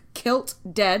 like kilt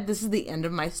dead. This is the end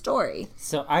of my story.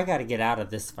 So I got to get out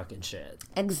of this fucking shit.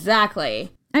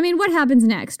 Exactly. I mean, what happens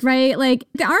next, right? Like,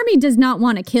 the army does not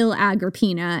want to kill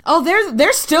Agrippina. Oh,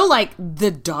 they're still like the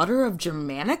daughter of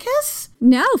Germanicus?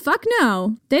 No, fuck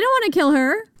no. They don't want to kill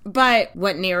her. But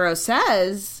what Nero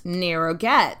says, Nero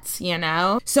gets, you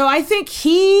know? So I think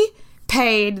he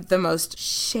paid the most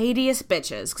shadiest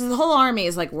bitches, because the whole army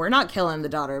is like, we're not killing the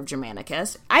daughter of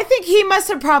Germanicus. I think he must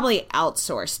have probably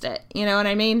outsourced it. You know what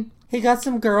I mean? He got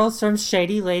some girls from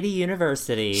Shady Lady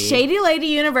University. Shady Lady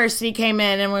University came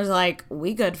in and was like,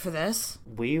 we good for this.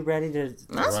 We ready to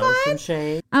throw some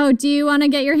shade? Oh, do you want to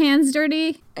get your hands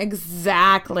dirty?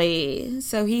 Exactly.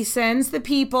 So he sends the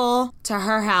people to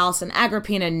her house and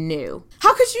Agrippina knew.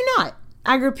 How could you not?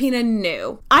 Agrippina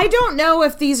knew. I don't know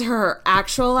if these are her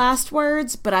actual last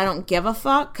words, but I don't give a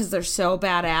fuck because they're so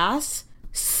badass.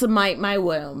 Smite my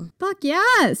womb. Fuck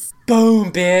yes.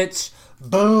 Boom, bitch.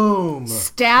 Boom.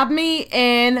 Stab me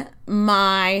in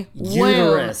my uterus.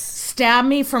 Womb. Stab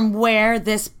me from where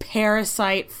this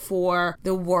parasite for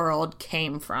the world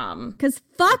came from. Because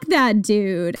fuck that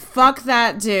dude. Fuck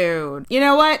that dude. You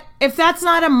know what? If that's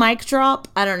not a mic drop,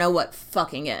 I don't know what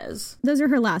fucking is. Those are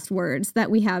her last words that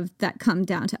we have that come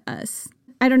down to us.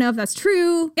 I don't know if that's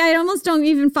true. I almost don't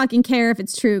even fucking care if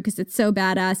it's true because it's so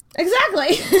badass.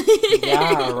 Exactly.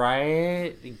 Yeah,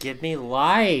 right? Give me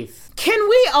life. Can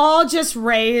we all just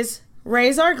raise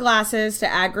our glasses to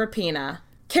Agrippina?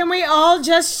 Can we all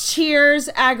just cheers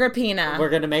Agrippina?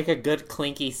 We're gonna make a good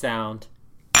clinky sound.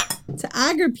 To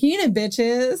Agrippina,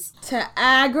 bitches. To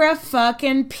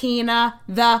Agri-fucking-Pina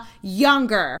the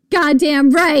younger. Goddamn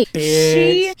right.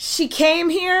 Bitch. She came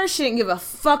here. She didn't give a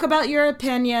fuck about your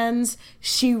opinions.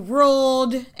 She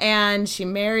ruled and she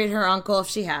married her uncle if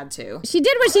she had to. She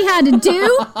did what she had to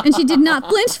do and she did not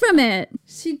flinch from it.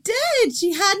 She did.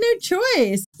 She had no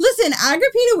choice. Listen,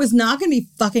 Agrippina was not going to be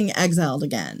fucking exiled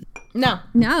again. No.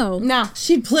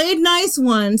 She played nice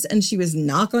once and she was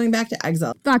not going back to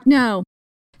exile. Fuck no.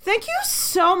 Thank you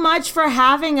so much for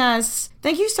having us.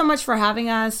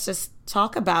 Just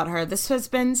talk about her. This has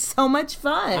been so much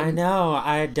fun. I know.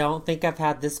 I don't think I've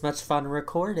had this much fun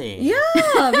recording.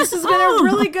 Yeah, this has been a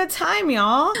really good time,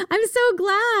 y'all. I'm so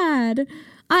glad.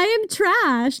 I am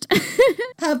trashed.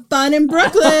 Have fun in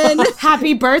Brooklyn.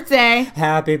 Happy birthday.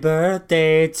 Happy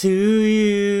birthday to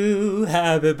you.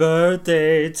 Happy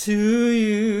birthday to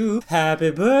you.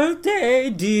 Happy birthday,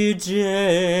 dear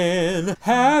Jen.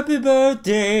 Happy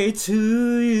birthday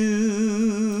to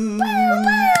you.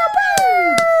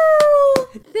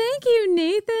 Thank you,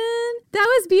 Nathan. That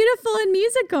was beautiful and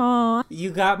musical.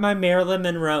 You got my Marilyn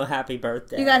Monroe happy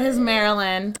birthday. You got his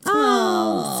Marilyn.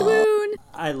 Oh, swoon.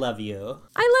 I love you.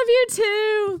 I love you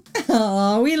too.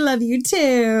 Oh, we love you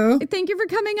too. Thank you for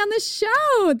coming on the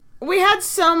show. We had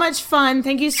so much fun.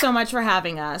 Thank you so much for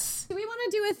having us. Do we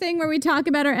want to do a thing where we talk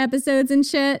about our episodes and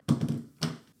shit? All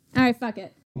right, fuck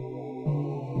it.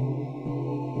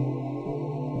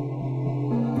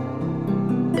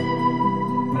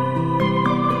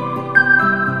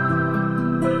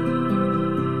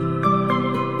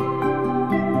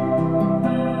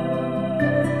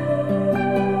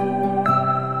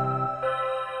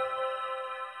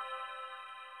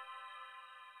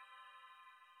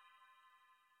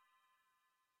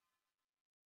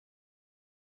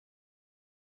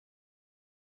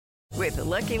 With the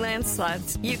Lucky Land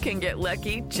Slots, you can get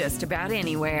lucky just about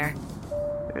anywhere.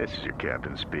 This is your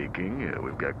captain speaking.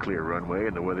 We've got clear runway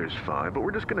and the weather's fine, but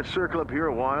we're just going to circle up here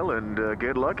a while and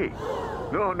get lucky.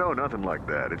 No, nothing like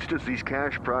that. It's just these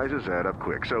cash prizes add up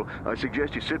quick. So I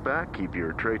suggest you sit back, keep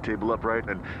your tray table upright,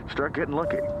 and start getting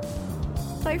lucky.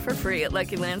 Play for free at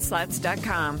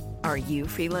LuckyLandSlots.com. Are you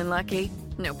feeling lucky?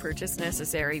 No purchase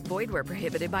necessary. Void where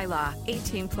prohibited by law.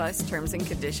 18+ terms and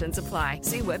conditions apply.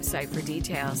 See website for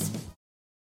details.